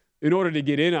 in order to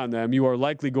get in on them, you are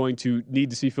likely going to need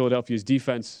to see Philadelphia's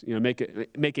defense,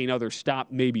 make another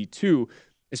stop, maybe 2,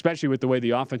 especially with the way the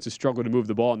offense has struggled to move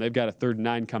the ball, and they've got a 3rd and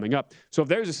 9 coming up. So if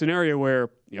there's a scenario where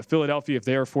Philadelphia, if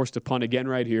they are forced to punt again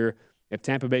right here, if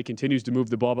Tampa Bay continues to move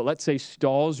the ball, but let's say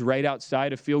stalls right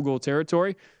outside of field goal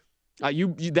territory,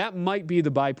 that might be the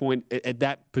buy point at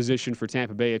that position for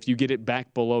Tampa Bay. If you get it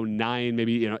back below 9,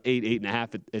 maybe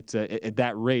 8.5 at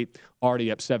that rate,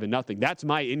 already up 7-0. That's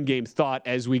my in-game thought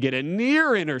as we get a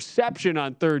near interception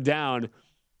on 3rd down,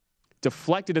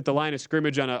 deflected at the line of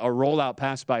scrimmage on a rollout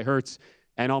pass by Hurts,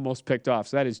 and almost picked off.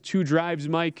 So that is 2 drives,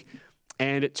 Mike,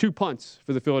 and 2 punts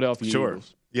for the Philadelphia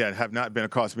Eagles. Yeah, have not been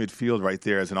across midfield right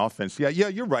there as an offense. Yeah,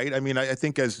 you're right. I mean, I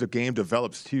think as the game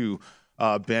develops too,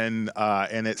 Ben,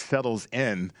 and it settles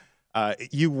in,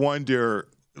 you wonder,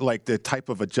 like, the type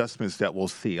of adjustments that we'll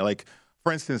see. Like,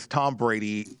 for instance, Tom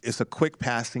Brady is a quick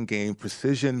passing game,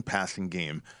 precision passing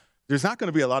game. There's not going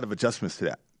to be a lot of adjustments to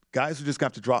that. Guys are just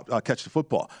going to have to catch the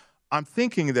football. I'm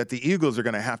thinking that the Eagles are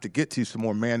going to have to get to some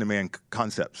more man-to-man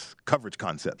concepts, coverage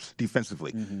concepts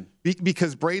defensively,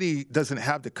 because Brady doesn't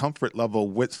have the comfort level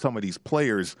with some of these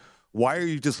players. Why are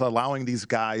you just allowing these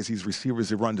guys, these receivers,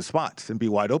 to run the spots and be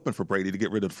wide open for Brady to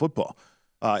get rid of the football?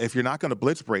 If you're not going to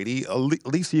blitz Brady, at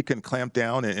least you can clamp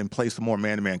down and play some more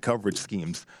man-to-man coverage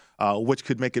schemes, which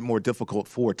could make it more difficult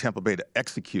for Tampa Bay to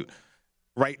execute.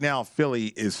 Right now,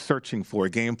 Philly is searching for a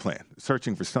game plan,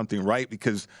 searching for something right,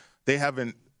 because they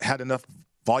haven't had enough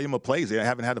volume of plays. They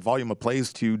haven't had a volume of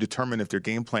plays to determine if their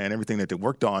game plan, everything that they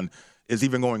worked on, is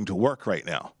even going to work right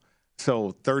now.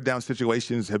 So 3rd down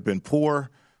situations have been poor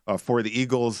for the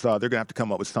Eagles. They're going to have to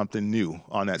come up with something new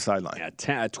on that sideline. Yeah,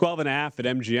 12.5 at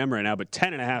MGM right now, but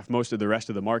 10.5 most of the rest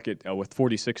of the market, with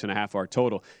 46.5 our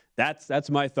total. That's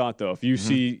my thought, though. If you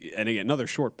see, and again, another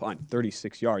short punt,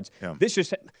 36 yards. Yeah. This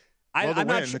just – I'm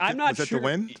not sure. The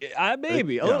win?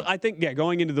 Maybe. I think,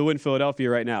 going into the win Philadelphia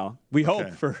right now, we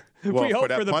hope for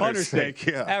the punter's sake,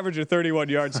 average of 31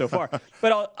 yards so far.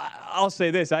 But I'll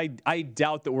say this. I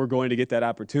doubt that we're going to get that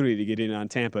opportunity to get in on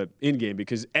Tampa in-game,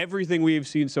 because everything we've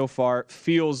seen so far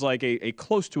feels like a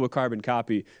close to a carbon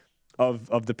copy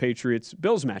of the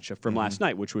Patriots-Bills matchup from last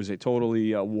night, which was a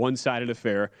totally one-sided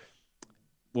affair.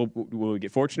 Will we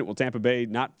get fortunate? Will Tampa Bay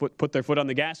not put their foot on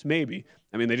the gas? Maybe.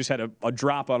 I mean, they just had a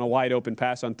drop on a wide open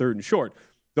pass on 3rd and short.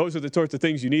 Those are the sorts of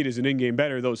things you need as an in-game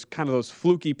bettor, those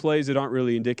fluky plays that aren't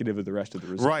really indicative of the rest of the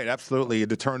result. Right, absolutely.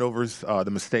 The turnovers, the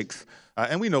mistakes.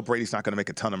 And we know Brady's not going to make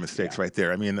a ton of mistakes right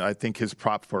there. I mean, I think his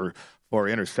prop for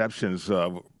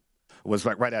interceptions was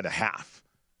like right at a half.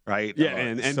 right? Yeah,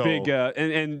 and big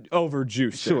and over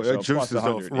juice. Sure, there, so juice plus is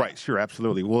 100, right. Sure,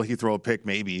 absolutely. Will he throw a pick?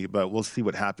 Maybe, but we'll see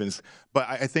what happens. But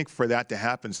I think for that to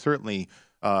happen, certainly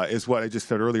is what I just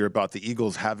said earlier about the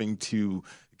Eagles having to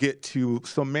get to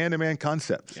some man-to-man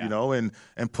concepts, and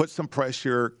put some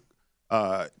pressure,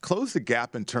 close the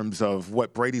gap in terms of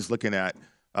what Brady's looking at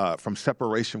from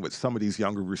separation with some of these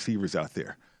younger receivers out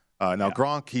there. Now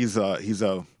Gronk,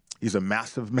 he's a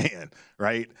massive man,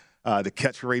 right? The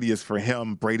catch radius for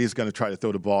him, Brady's going to try to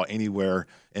throw the ball anywhere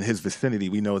in his vicinity.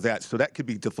 We know that. So that could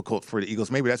be difficult for the Eagles.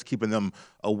 Maybe that's keeping them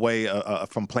away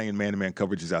from playing man-to-man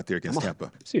coverages out there against Tampa.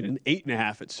 I'm seeing an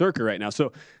 8.5 at Circa right now.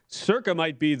 So Circa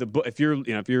might be if you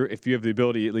have the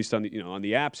ability, at least on the on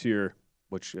the apps here,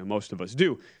 which most of us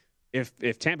do,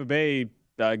 if Tampa Bay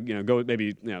go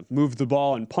maybe move the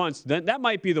ball and punts, then that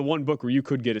might be the one book where you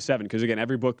could get a 7, because again,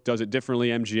 every book does it differently.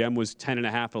 MGM was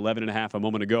 10.5, 11.5 a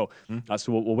moment ago.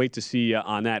 So we'll wait to see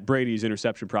on that. Brady's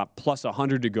interception prop plus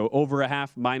 100 to go over a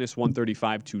half, minus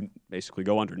 135 to basically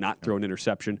go under, not throw an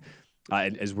interception.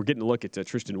 And as we're getting a look at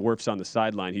Tristan Wirfs on the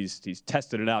sideline, he's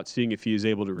tested it out, seeing if he is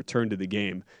able to return to the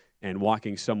game and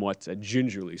walking somewhat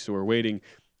gingerly. So we're waiting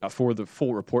for the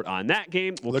full report on that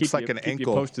game. We'll Looks keep like you, an keep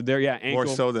ankle, you posted there. Yeah, ankle. More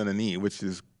so than a knee, which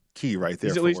is key right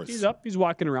there. He's up. He's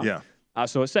walking around. Yeah.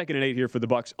 So a 2nd and 8 here for the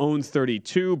Bucs. Own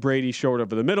 32. Brady short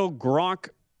over the middle. Gronk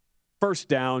first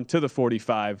down to the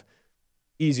 45.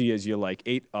 Easy as you like.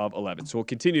 8 of 11. So we'll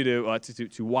continue to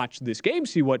watch this game,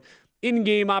 see what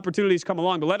in-game opportunities come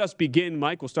along. But let us begin,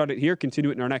 Mike. We'll start it here.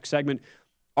 Continue it in our next segment.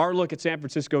 Our look at San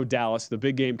Francisco, Dallas, the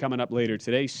big game coming up later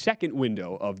today. Second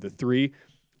window of the 3.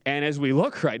 And as we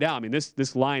look right now, I mean,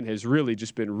 this line has really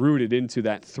just been rooted into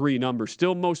that 3 number.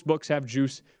 Still, most books have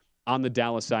juice on the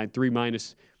Dallas side, 3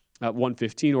 minus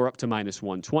 115 or up to minus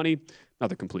 120.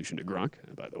 Another completion to Gronk,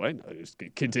 by the way. I just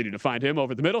continue to find him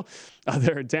over the middle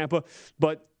there in Tampa.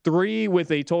 But 3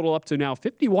 with a total up to now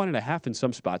 51.5 in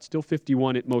some spots. Still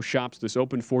 51 at most shops. This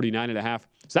opened 49.5.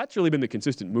 So that's really been the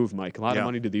consistent move, Mike. A lot of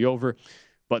money to the over.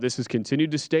 But this has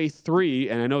continued to stay 3,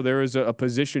 and I know there is a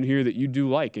position here that you do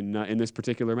like in this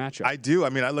particular matchup. I do. I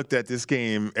mean, I looked at this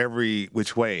game every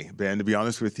which way, Ben, to be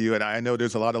honest with you, and I know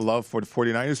there's a lot of love for the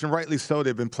 49ers, and rightly so.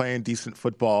 They've been playing decent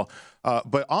football.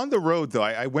 But on the road, though,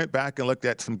 I went back and looked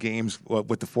at some games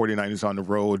with the 49ers on the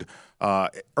road.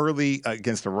 Early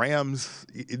against the Rams,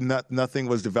 nothing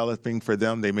was developing for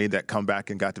them. They made that comeback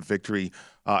and got the victory.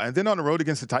 And then on the road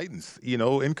against the Titans,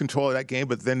 in control of that game.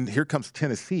 But then here comes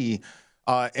Tennessee.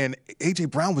 And A.J.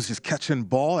 Brown was just catching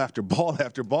ball after ball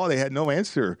after ball. They had no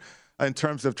answer in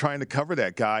terms of trying to cover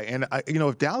that guy. And,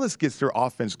 if Dallas gets their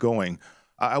offense going,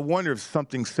 I wonder if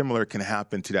something similar can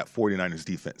happen to that 49ers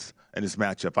defense in this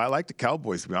matchup. I like the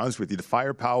Cowboys, to be honest with you. The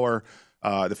firepower,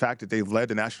 the fact that they've led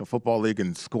the National Football League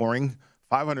in scoring,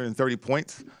 530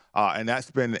 points, and that's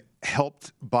been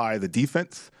helped by the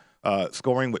defense,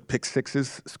 scoring with pick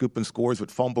sixes, scooping scores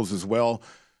with fumbles as well.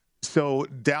 So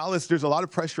Dallas, there's a lot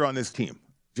of pressure on this team.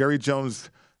 Jerry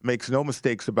Jones makes no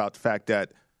mistakes about the fact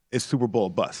that it's Super Bowl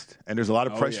bust. And there's a lot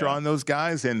of pressure on those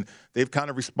guys, and they've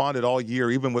kind of responded all year,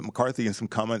 even with McCarthy in some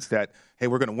comments that, hey,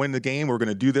 we're going to win the game, we're going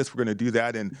to do this, we're going to do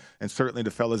that, and certainly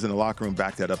the fellas in the locker room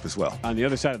back that up as well. On the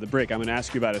other side of the break, I'm going to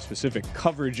ask you about a specific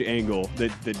coverage angle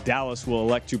that Dallas will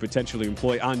elect to potentially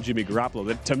employ on Jimmy Garoppolo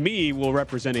that, to me, will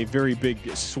represent a very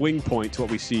big swing point to what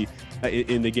we see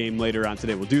in the game later on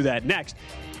today. We'll do that next.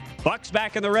 Bucs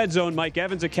back in the red zone. Mike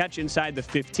Evans a catch inside the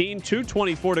 15.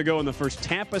 2:24 to go in the first.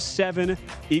 Tampa 7,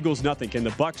 Eagles nothing. Can the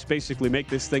Bucs basically make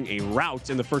this thing a rout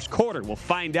in the first quarter? We'll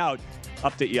find out.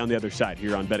 Update you on the other side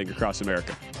here on Betting Across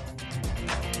America.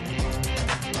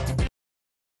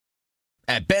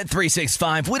 At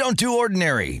Bet365, we don't do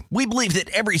ordinary. We believe that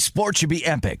every sport should be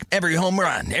epic. Every home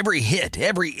run, every hit,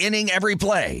 every inning, every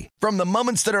play. From the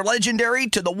moments that are legendary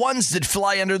to the ones that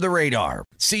fly under the radar.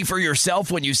 See for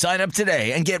yourself when you sign up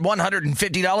today and get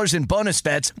 $150 in bonus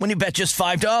bets when you bet just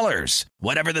 $5.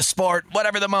 Whatever the sport,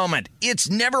 whatever the moment, it's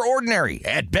never ordinary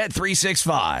at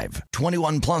Bet365.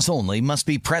 21 plus only. Must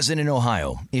be present in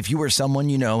Ohio. If you or someone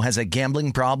you know has a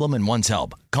gambling problem and wants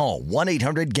help, call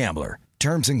 1-800-GAMBLER.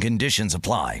 Terms and conditions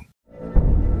apply.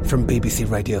 From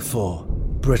BBC Radio 4,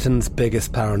 Britain's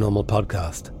biggest paranormal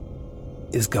podcast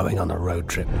is going on a road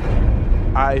trip.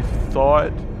 I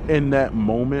thought in that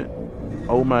moment,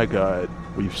 oh my God,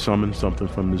 we've summoned something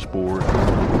from this board.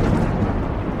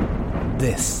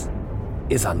 This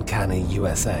is Uncanny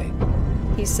USA.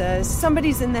 He says,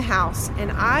 somebody's in the house,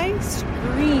 and I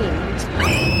screamed.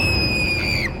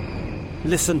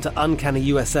 Listen to Uncanny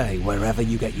USA wherever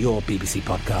you get your BBC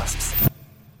podcasts,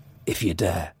 if you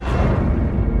dare.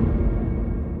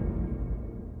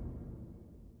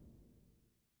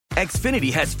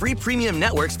 Xfinity has free premium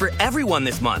networks for everyone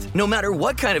this month, no matter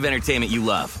what kind of entertainment you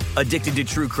love. Addicted to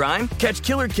true crime? Catch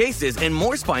killer cases and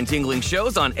more spine-tingling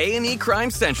shows on A&E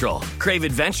Crime Central. Crave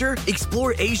adventure?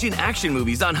 Explore Asian action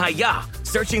movies on Hi-Ya.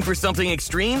 Searching for something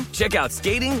extreme? Check out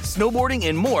skating, snowboarding,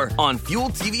 and more on Fuel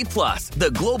TV Plus,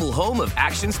 the global home of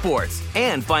action sports.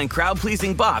 And find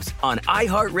crowd-pleasing bops on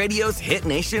iHeartRadio's Hit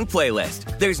Nation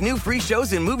playlist. There's new free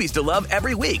shows and movies to love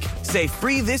every week. Say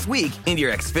free this week in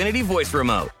your Xfinity voice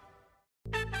remote.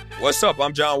 What's up?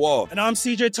 I'm John Wall. And I'm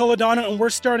CJ Toledano, and we're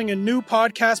starting a new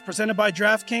podcast presented by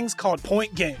DraftKings called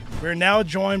Point Game. We're now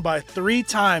joined by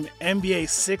three-time NBA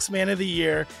Sixth Man of the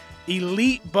Year,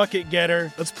 elite bucket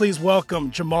getter. Let's please welcome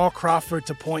Jamal Crawford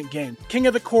to Point Game. King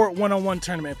of the Court one-on-one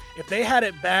tournament. If they had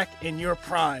it back in your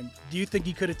prime, do you think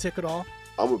you could have took it all?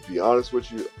 I'm going to be honest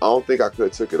with you. I don't think I could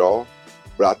have took it all,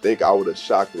 but I think I would have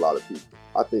shocked a lot of people.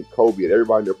 I think Kobe and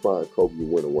everybody in their prime, Kobe would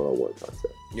win a one-on-one contest.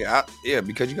 Yeah,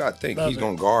 because you got to think he's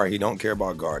going to guard. He don't care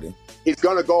about guarding. He's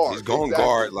going to guard. He's going to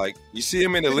guard. Like, you see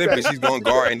him in the Olympics, he's going to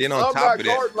guard. And then on top of that. I'm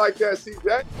not guarding like that,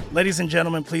 CJ. Ladies and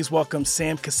gentlemen, please welcome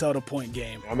Sam Cassell to Point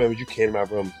Game. I remember you came to my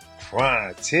room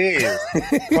crying, tears,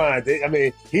 crying. I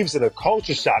mean, he was in a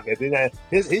culture shock. And then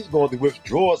he's going through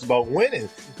withdrawals about winning.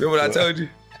 Remember what I told you?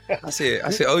 I said,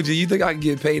 OG, you think I can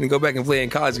get paid and go back and play in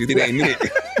college because it ain't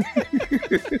it?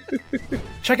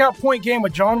 Check out Point Game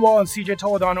with John Wall and CJ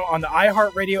Toledano on the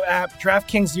iHeartRadio app,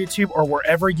 DraftKings YouTube, or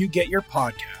wherever you get your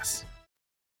podcasts.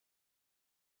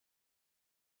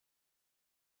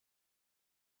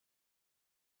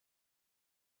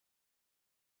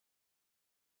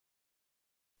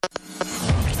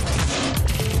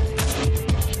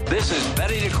 This is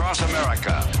Betting Across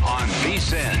America on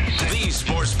VSiN, the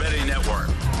Sports Betting Network.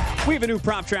 We have a new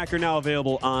prop tracker now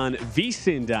available on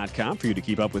vsin.com for you to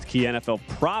keep up with key NFL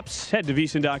props. Head to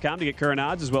vsin.com to get current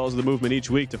odds as well as the movement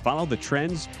each week to follow the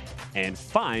trends and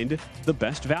find the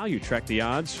best value. Track the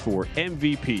odds for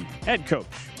MVP, head coach,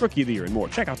 rookie of the year, and more.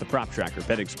 Check out the prop tracker,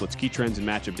 betting splits, key trends, and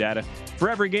matchup data for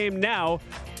every game now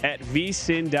at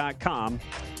vsin.com/NFL.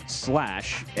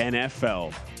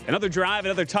 Another drive,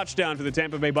 another touchdown for the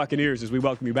Tampa Bay Buccaneers as we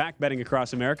welcome you back. Betting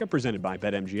Across America, presented by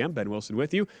BetMGM. Ben Wilson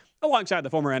with you, alongside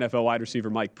the former NFL wide receiver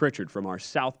Mike Pritchard from our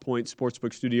South Point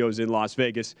Sportsbook Studios in Las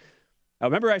Vegas.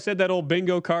 Remember I said that old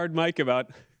bingo card, Mike, about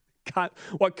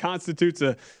what constitutes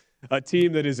a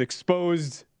team that is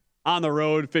exposed on the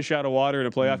road, fish out of water in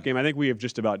a playoff game? I think we have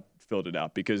just about filled it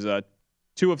out because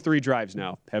 2 of 3 drives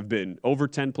now have been over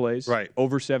 10 plays,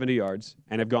 over 70 yards,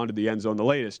 and have gone to the end zone. The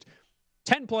latest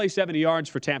 10 plays, 70 yards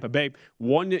for Tampa Bay.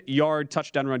 1-yard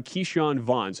touchdown run, Keyshawn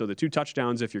Vaughn. So the 2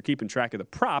 touchdowns, if you're keeping track of the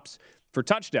props for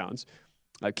touchdowns,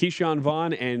 Keyshawn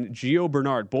Vaughn and Gio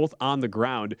Bernard, both on the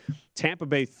ground. Tampa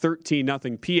Bay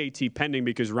 13-0, PAT pending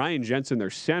because Ryan Jensen,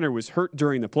 their center, was hurt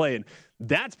during the play. And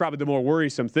that's probably the more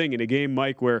worrisome thing in a game,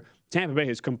 Mike, where Tampa Bay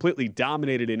has completely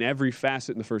dominated in every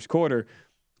facet in the first quarter.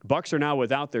 Bucs are now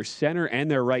without their center and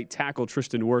their right tackle,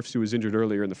 Tristan Wirfs, who was injured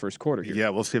earlier in the first quarter here. Yeah,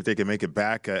 we'll see if they can make it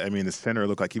back. I mean, the center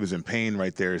looked like he was in pain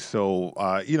right there. So,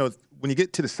 when you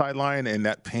get to the sideline and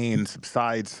that pain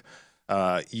subsides,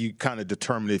 you kind of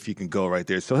determine if you can go right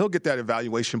there. So he'll get that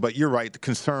evaluation. But you're right. The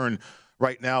concern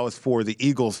right now is for the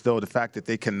Eagles, though, the fact that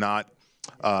they cannot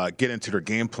get into their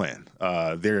game plan.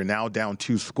 They're now down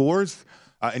 2 scores,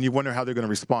 and you wonder how they're going to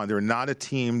respond. They're not a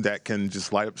team that can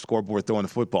just light up the scoreboard throwing the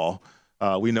football.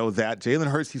 We know that. Jalen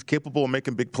Hurts, he's capable of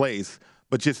making big plays,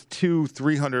 but just 2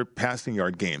 300 passing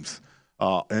yard games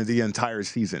in the entire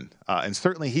season. And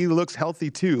certainly he looks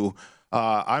healthy too.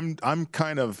 I'm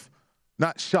kind of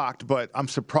not shocked, but I'm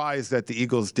surprised that the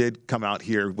Eagles did come out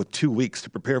here with 2 weeks to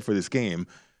prepare for this game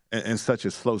and such a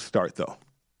slow start, though.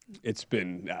 It's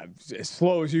been as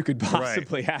slow as you could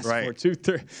possibly ask for. 2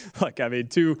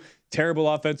 terrible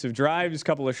offensive drives, a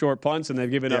couple of short punts, and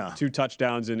they've given up 2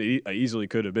 touchdowns, and it easily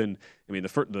could have been. I mean,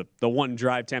 the one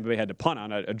drive Tampa Bay had to punt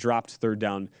on, a dropped third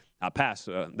down pass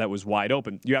that was wide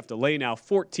open. You have to lay now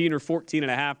 14 or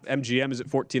 14.5. MGM is at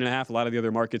 14.5. A lot of the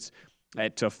other markets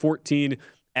at 14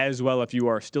 as well. If you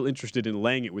are still interested in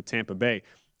laying it with Tampa Bay,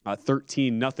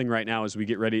 13-0 right now as we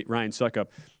get ready. Ryan Suckup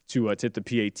to tip the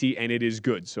PAT, and it is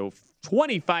good. So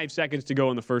 25 seconds to go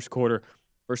in the first quarter.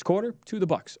 First quarter to the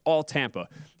Bucs, all Tampa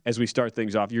as we start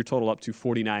things off. Your total up to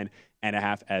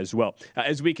 49.5 as well.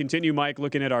 As we continue, Mike,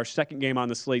 looking at our second game on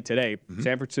the slate today,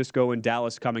 San Francisco and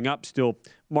Dallas coming up, still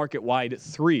market-wide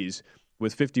 3s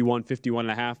with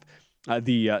 51.5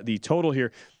 the total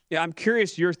here. Yeah, I'm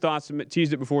curious your thoughts. I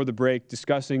teased it before the break,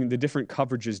 discussing the different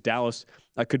coverages Dallas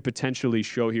could potentially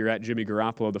show here at Jimmy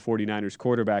Garoppolo, the 49ers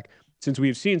quarterback, since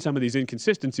we've seen some of these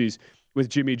inconsistencies with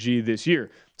Jimmy G this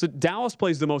year. So Dallas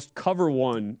plays the most cover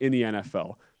 1 in the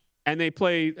NFL. And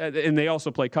they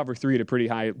also play cover 3 at a pretty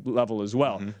high level as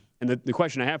well. And the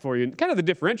question I have for you, and kind of the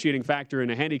differentiating factor and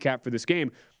a handicap for this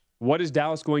game, what is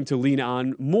Dallas going to lean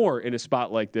on more in a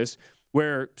spot like this,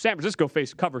 where San Francisco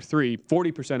faced cover 3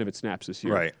 40% of its snaps this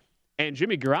year? Right. And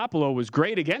Jimmy Garoppolo was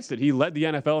great against it. He led the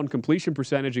NFL in completion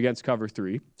percentage against cover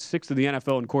 3, 6th of the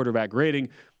NFL in quarterback rating,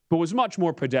 but was much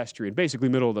more pedestrian, basically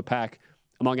middle of the pack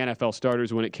among NFL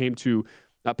starters when it came to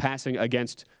passing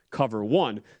against cover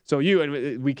 1. So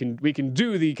we can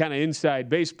do the kind of inside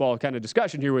baseball kind of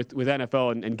discussion here with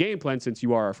NFL and game plan, since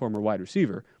you are a former wide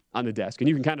receiver on the desk, and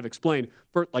you can kind of explain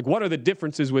what are the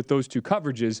differences with those two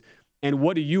coverages, and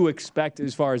what do you expect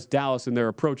as far as Dallas and their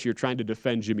approach here trying to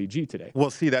defend Jimmy G today?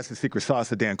 Well, see, that's the secret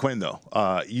sauce of Dan Quinn, though.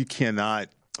 You cannot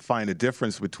find a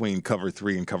difference between cover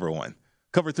 3 and cover 1.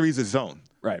 Cover 3 is a zone.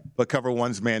 Right. But cover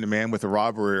 1's man-to-man with a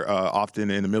robber often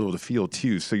in the middle of the field,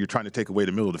 too. So you're trying to take away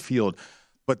the middle of the field.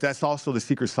 But that's also the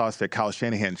secret sauce that Kyle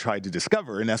Shanahan tried to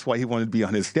discover, and that's why he wanted to be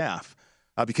on his staff.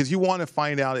 Because you want to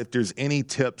find out if there's any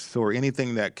tips or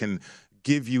anything that can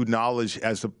give you knowledge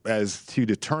as to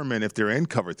determine if they're in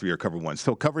cover 3 or cover 1.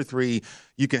 So cover 3,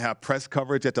 you can have press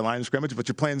coverage at the line of scrimmage, but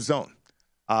you're playing zone.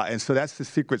 And so that's the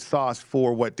secret sauce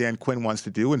for what Dan Quinn wants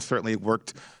to do, and certainly it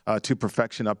worked to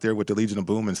perfection up there with the Legion of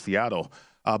Boom in Seattle.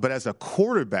 But as a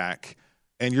quarterback,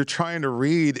 and you're trying to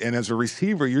read, and as a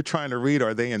receiver, you're trying to read,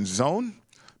 are they in zone?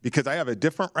 Because I have a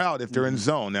different route if they're in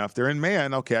zone. Now, if they're in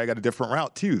man, okay, I got a different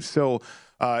route too. So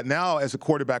now as a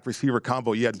quarterback-receiver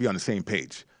combo, you have to be on the same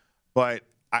page. But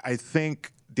I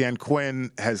think Dan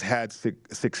Quinn has had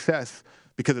success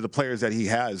because of the players that he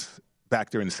has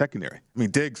back there in the secondary. I mean,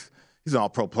 Diggs, he's an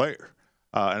all-pro player.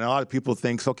 And a lot of people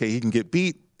think, okay, he can get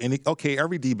beat. And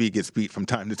every DB gets beat from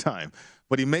time to time.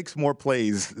 But he makes more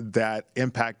plays that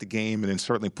impact the game and then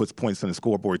certainly puts points on the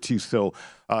scoreboard too. So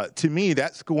to me,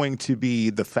 that's going to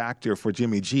be the factor for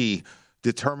Jimmy G,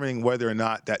 determining whether or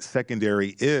not that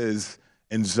secondary is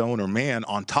in zone or man,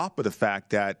 on top of the fact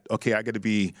that, okay, I got to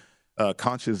be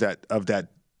conscious of that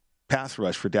pass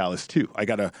rush for Dallas too. I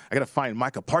gotta find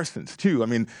Micah Parsons too. I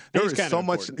mean, there is so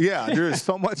much. Yeah, there is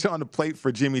so much on the plate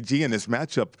for Jimmy G in this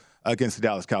matchup against the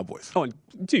Dallas Cowboys. Oh, and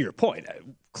to your point,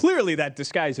 clearly that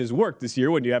disguise has worked this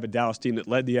year when you have a Dallas team that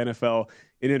led the NFL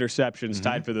in interceptions,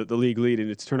 tied for the league lead in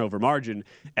its turnover margin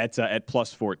at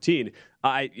plus 14.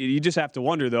 You just have to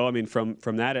wonder, though. I mean, from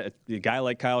that, a guy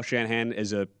like Kyle Shanahan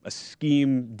is a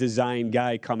scheme design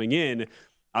guy coming in.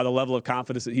 The level of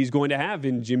confidence that he's going to have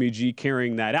in Jimmy G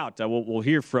carrying that out. We'll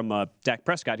hear from Dak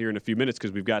Prescott here in a few minutes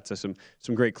because we've got some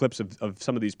great clips of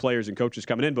some of these players and coaches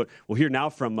coming in. But we'll hear now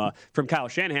from Kyle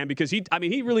Shanahan because he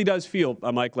really does feel,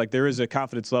 Mike, like there is a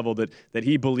confidence level that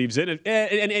he believes in.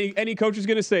 And any coach is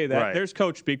going to say that. Right. There's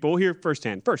coach speak, but we'll hear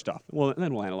firsthand. First off,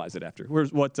 then we'll analyze it after.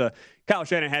 Here's what Kyle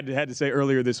Shanahan had to say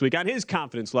earlier this week on his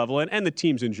confidence level and the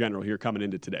teams in general here coming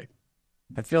into today.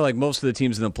 I feel like most of the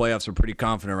teams in the playoffs are pretty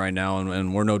confident right now,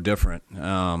 and we're no different.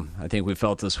 I think we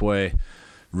felt this way.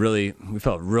 We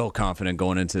felt real confident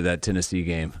going into that Tennessee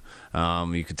game.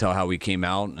 You could tell how we came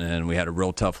out, and we had a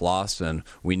real tough loss, and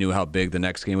we knew how big the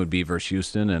next game would be versus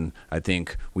Houston, and I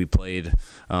think we played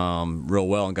real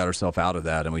well and got ourselves out of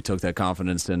that, and we took that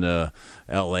confidence into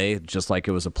L.A. just like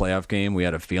it was a playoff game. We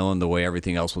had a feeling the way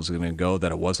everything else was going to go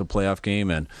that it was a playoff game,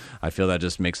 and I feel that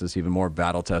just makes us even more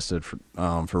battle-tested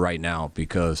for right now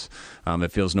because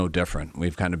it feels no different.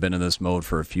 We've kind of been in this mode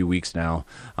for a few weeks now,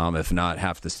 if not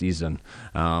half the season.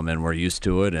 And we're used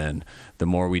to it, and the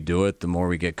more we do it, the more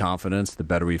we get confidence, the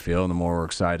better we feel, and the more we're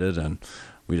excited, and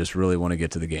we just really want to get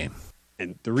to the game.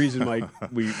 And the reason, Mike,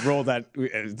 we rolled that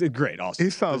great. Also, he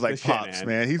sounds like Pops,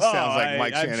 man. He sounds like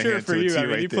Mike Shanahan. I'm sure for you, I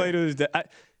mean, you played with his.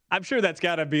 I'm sure that's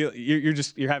got to be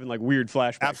you're having like weird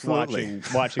flashbacks. Absolutely.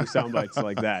 watching sound bites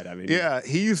like that. I mean, yeah,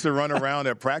 he used to run around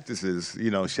at practices,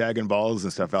 shagging balls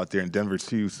and stuff out there in Denver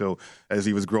too. So as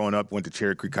he was growing up, went to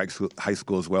Cherry Creek High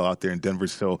School as well out there in Denver.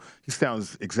 So he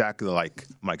sounds exactly like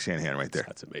Mike Shanahan right there.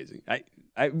 That's amazing.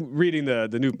 I reading the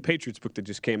new Patriots book that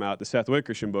just came out, the Seth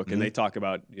Wickersham book, and they talk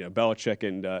about Belichick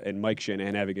and Mike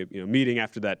Shanahan having a meeting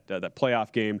after that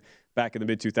playoff game back in the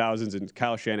mid-2000s, and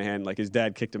Kyle Shanahan, like his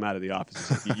dad kicked him out of the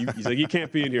office. He's like, you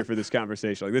can't be in here for this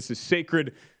conversation. Like, this is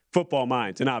sacred football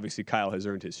minds. And obviously Kyle has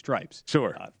earned his stripes.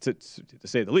 Sure. To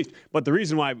say the least. But the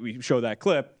reason why we show that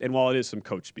clip, and while it is some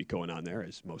coach speak going on there,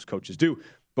 as most coaches do,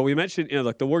 but we mentioned,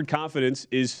 like the word confidence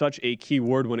is such a key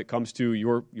word when it comes to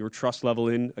your trust level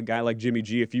in a guy like Jimmy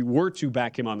G. If you were to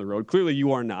back him on the road, clearly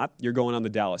you are not. You're going on the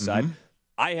Dallas side.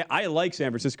 I like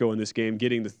San Francisco in this game.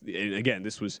 Again,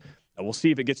 this was, we'll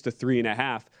see if it gets to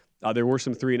 3.5. There were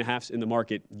some 3.5s in the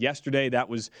market yesterday. That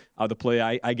was the play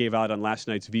I gave out on last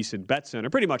night's VSiN Bet Center.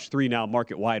 Pretty much 3 now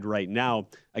market wide right now.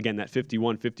 Again, that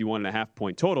 51.5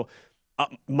 point total.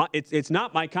 It's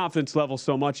not my confidence level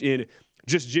so much in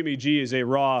just Jimmy G is a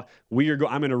raw. I'm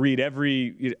going to read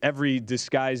every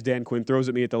disguise Dan Quinn throws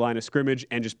at me at the line of scrimmage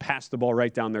and just pass the ball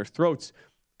right down their throats.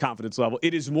 Confidence level.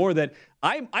 It is more that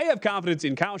I have confidence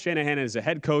in Kyle Shanahan as a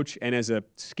head coach and as a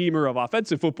schemer of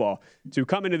offensive football to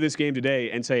come into this game today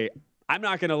and say, I'm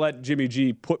not going to let Jimmy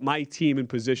G put my team in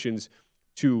positions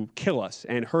to kill us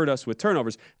and hurt us with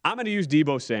turnovers. I'm going to use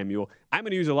Deebo Samuel. I'm going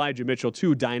to use Elijah Mitchell,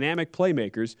 2 dynamic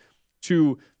playmakers,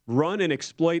 to run and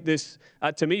exploit this,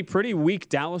 to me, pretty weak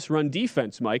Dallas run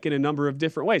defense, Mike, in a number of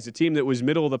different ways. A team that was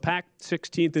middle of the pack,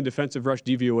 16th in defensive rush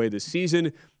DVOA this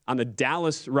season on the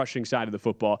Dallas rushing side of the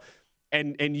football,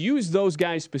 and use those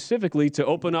guys specifically to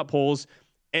open up holes.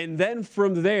 And then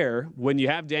from there, when you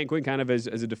have Dan Quinn kind of as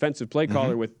a defensive play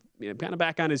caller with kind of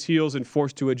back on his heels and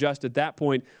forced to adjust at that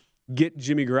point, get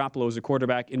Jimmy Garoppolo as a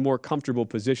quarterback in more comfortable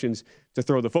positions to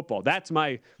throw the football. That's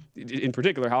in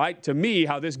particular,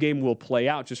 how this game will play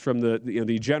out just from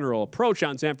the general approach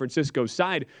on San Francisco's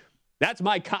side. That's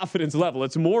my confidence level.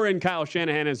 It's more in Kyle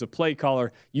Shanahan as a play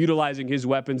caller, utilizing his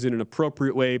weapons in an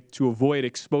appropriate way to avoid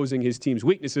exposing his team's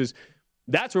weaknesses.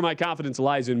 That's where my confidence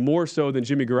lies in, more so than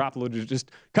Jimmy Garoppolo to just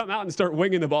come out and start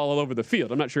winging the ball all over the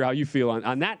field. I'm not sure how you feel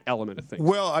on that element of things.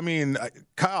 Well, I mean,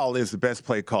 Kyle is the best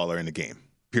play caller in the game.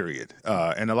 Period.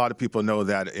 And a lot of people know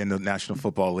that in the National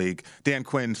Football League. Dan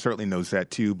Quinn certainly knows that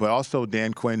too, but also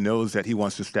Dan Quinn knows that he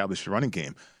wants to establish a running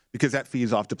game because that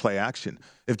feeds off to play action.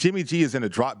 If Jimmy G is in a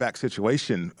drop back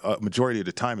situation majority of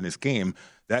the time in this game,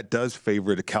 that does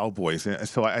favor the Cowboys. And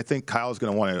so I think Kyle's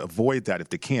going to want to avoid that if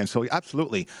they can. So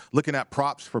absolutely, looking at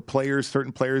props for players,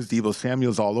 certain players, Deebo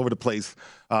Samuel's all over the place.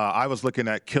 I was looking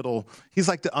at Kittle. He's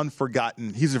like the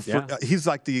unforgotten. He's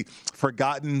like the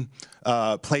forgotten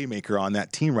playmaker on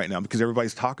that team right now because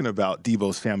everybody's talking about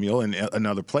Deebo Samuel and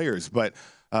other players. But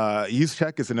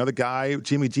Juszczyk is another guy.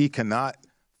 Jimmy G cannot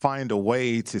find a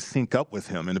way to sync up with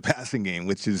him in the passing game,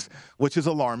 which is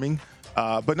alarming.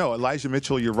 But no, Elijah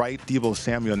Mitchell, you're right. Deebo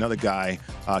Samuel, another guy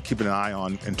keeping an eye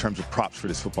on in terms of props for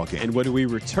this football game. And when we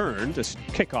return to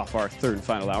kick off our third and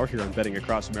final hour here on Betting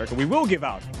Across America, we will give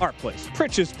out our place,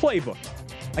 Pritch's Playbook.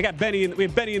 We have Benny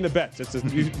in the bets. It's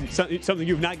something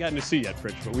you've not gotten to see yet,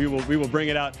 Pritch, but we will bring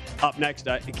it out up next.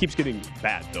 It keeps getting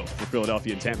bad, though, for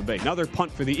Philadelphia and Tampa Bay. Another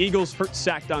punt for the Eagles. Hurts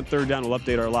sacked on third down. We'll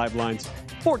update our live lines.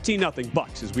 14-0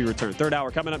 Bucks as we return. Third hour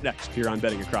coming up next here on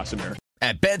Betting Across America.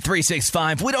 At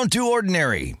Bet365, we don't do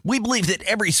ordinary. We believe that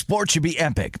every sport should be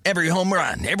epic. Every home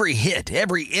run, every hit,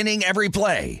 every inning, every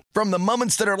play. From the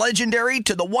moments that are legendary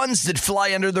to the ones that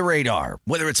fly under the radar.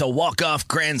 Whether it's a walk-off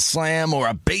grand slam or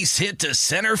a base hit to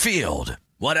center field.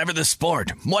 Whatever the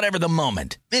sport, whatever the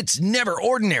moment. It's never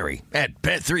ordinary at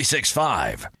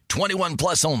Bet365. 21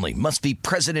 plus only. Must be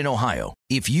present in Ohio.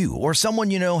 If you or someone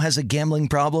you know has a gambling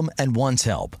problem and wants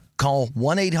help, call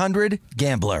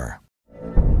 1-800-GAMBLER.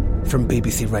 From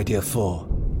BBC Radio 4,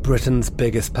 Britain's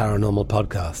biggest paranormal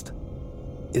podcast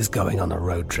is going on a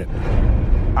road trip.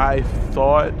 I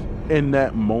thought in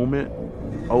that moment,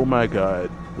 oh my God,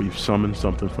 we've summoned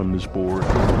something from this board.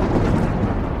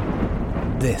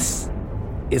 This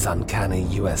is Uncanny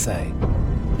USA.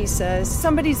 He says,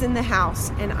 somebody's in the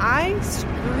house, and I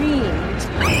screamed.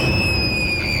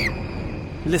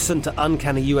 Listen to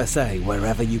Uncanny USA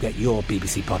wherever you get your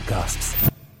BBC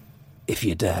podcasts, if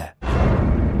you dare.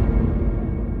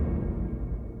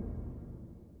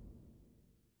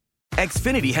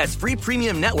 Xfinity has free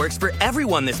premium networks for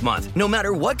everyone this month, no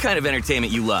matter what kind of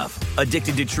entertainment you love.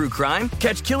 Addicted to true crime?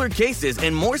 Catch killer cases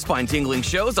and more spine-tingling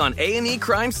shows on A&E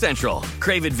Crime Central.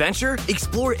 Crave adventure?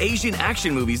 Explore Asian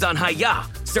action movies on Hi-YAH.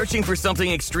 Searching for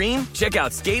something extreme? Check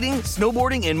out skating,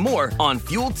 snowboarding, and more on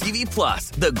Fuel TV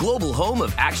Plus, the global home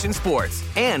of action sports.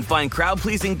 And find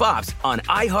crowd-pleasing bops on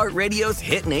iHeartRadio's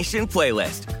Hit Nation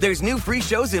playlist. There's new free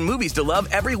shows and movies to love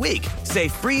every week. Say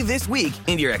free this week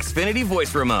in your Xfinity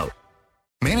voice remote.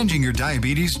 Managing your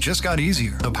diabetes just got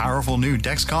easier. The powerful new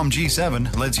Dexcom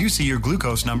G7 lets you see your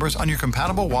glucose numbers on your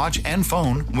compatible watch and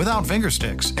phone without finger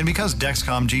sticks. And because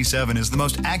Dexcom G7 is the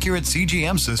most accurate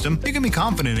CGM system, you can be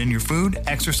confident in your food,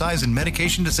 exercise, and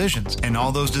medication decisions. And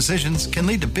all those decisions can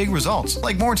lead to big results,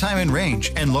 like more time in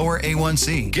range and lower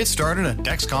A1C. Get started at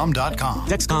Dexcom.com.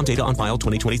 Dexcom data on file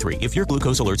 2023. If your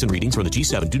glucose alerts and readings from the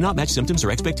G7 do not match symptoms or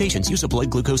expectations, use a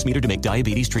blood glucose meter to make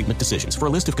diabetes treatment decisions. For a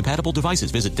list of compatible devices,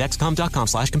 visit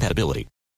Dexcom.com/compatibility.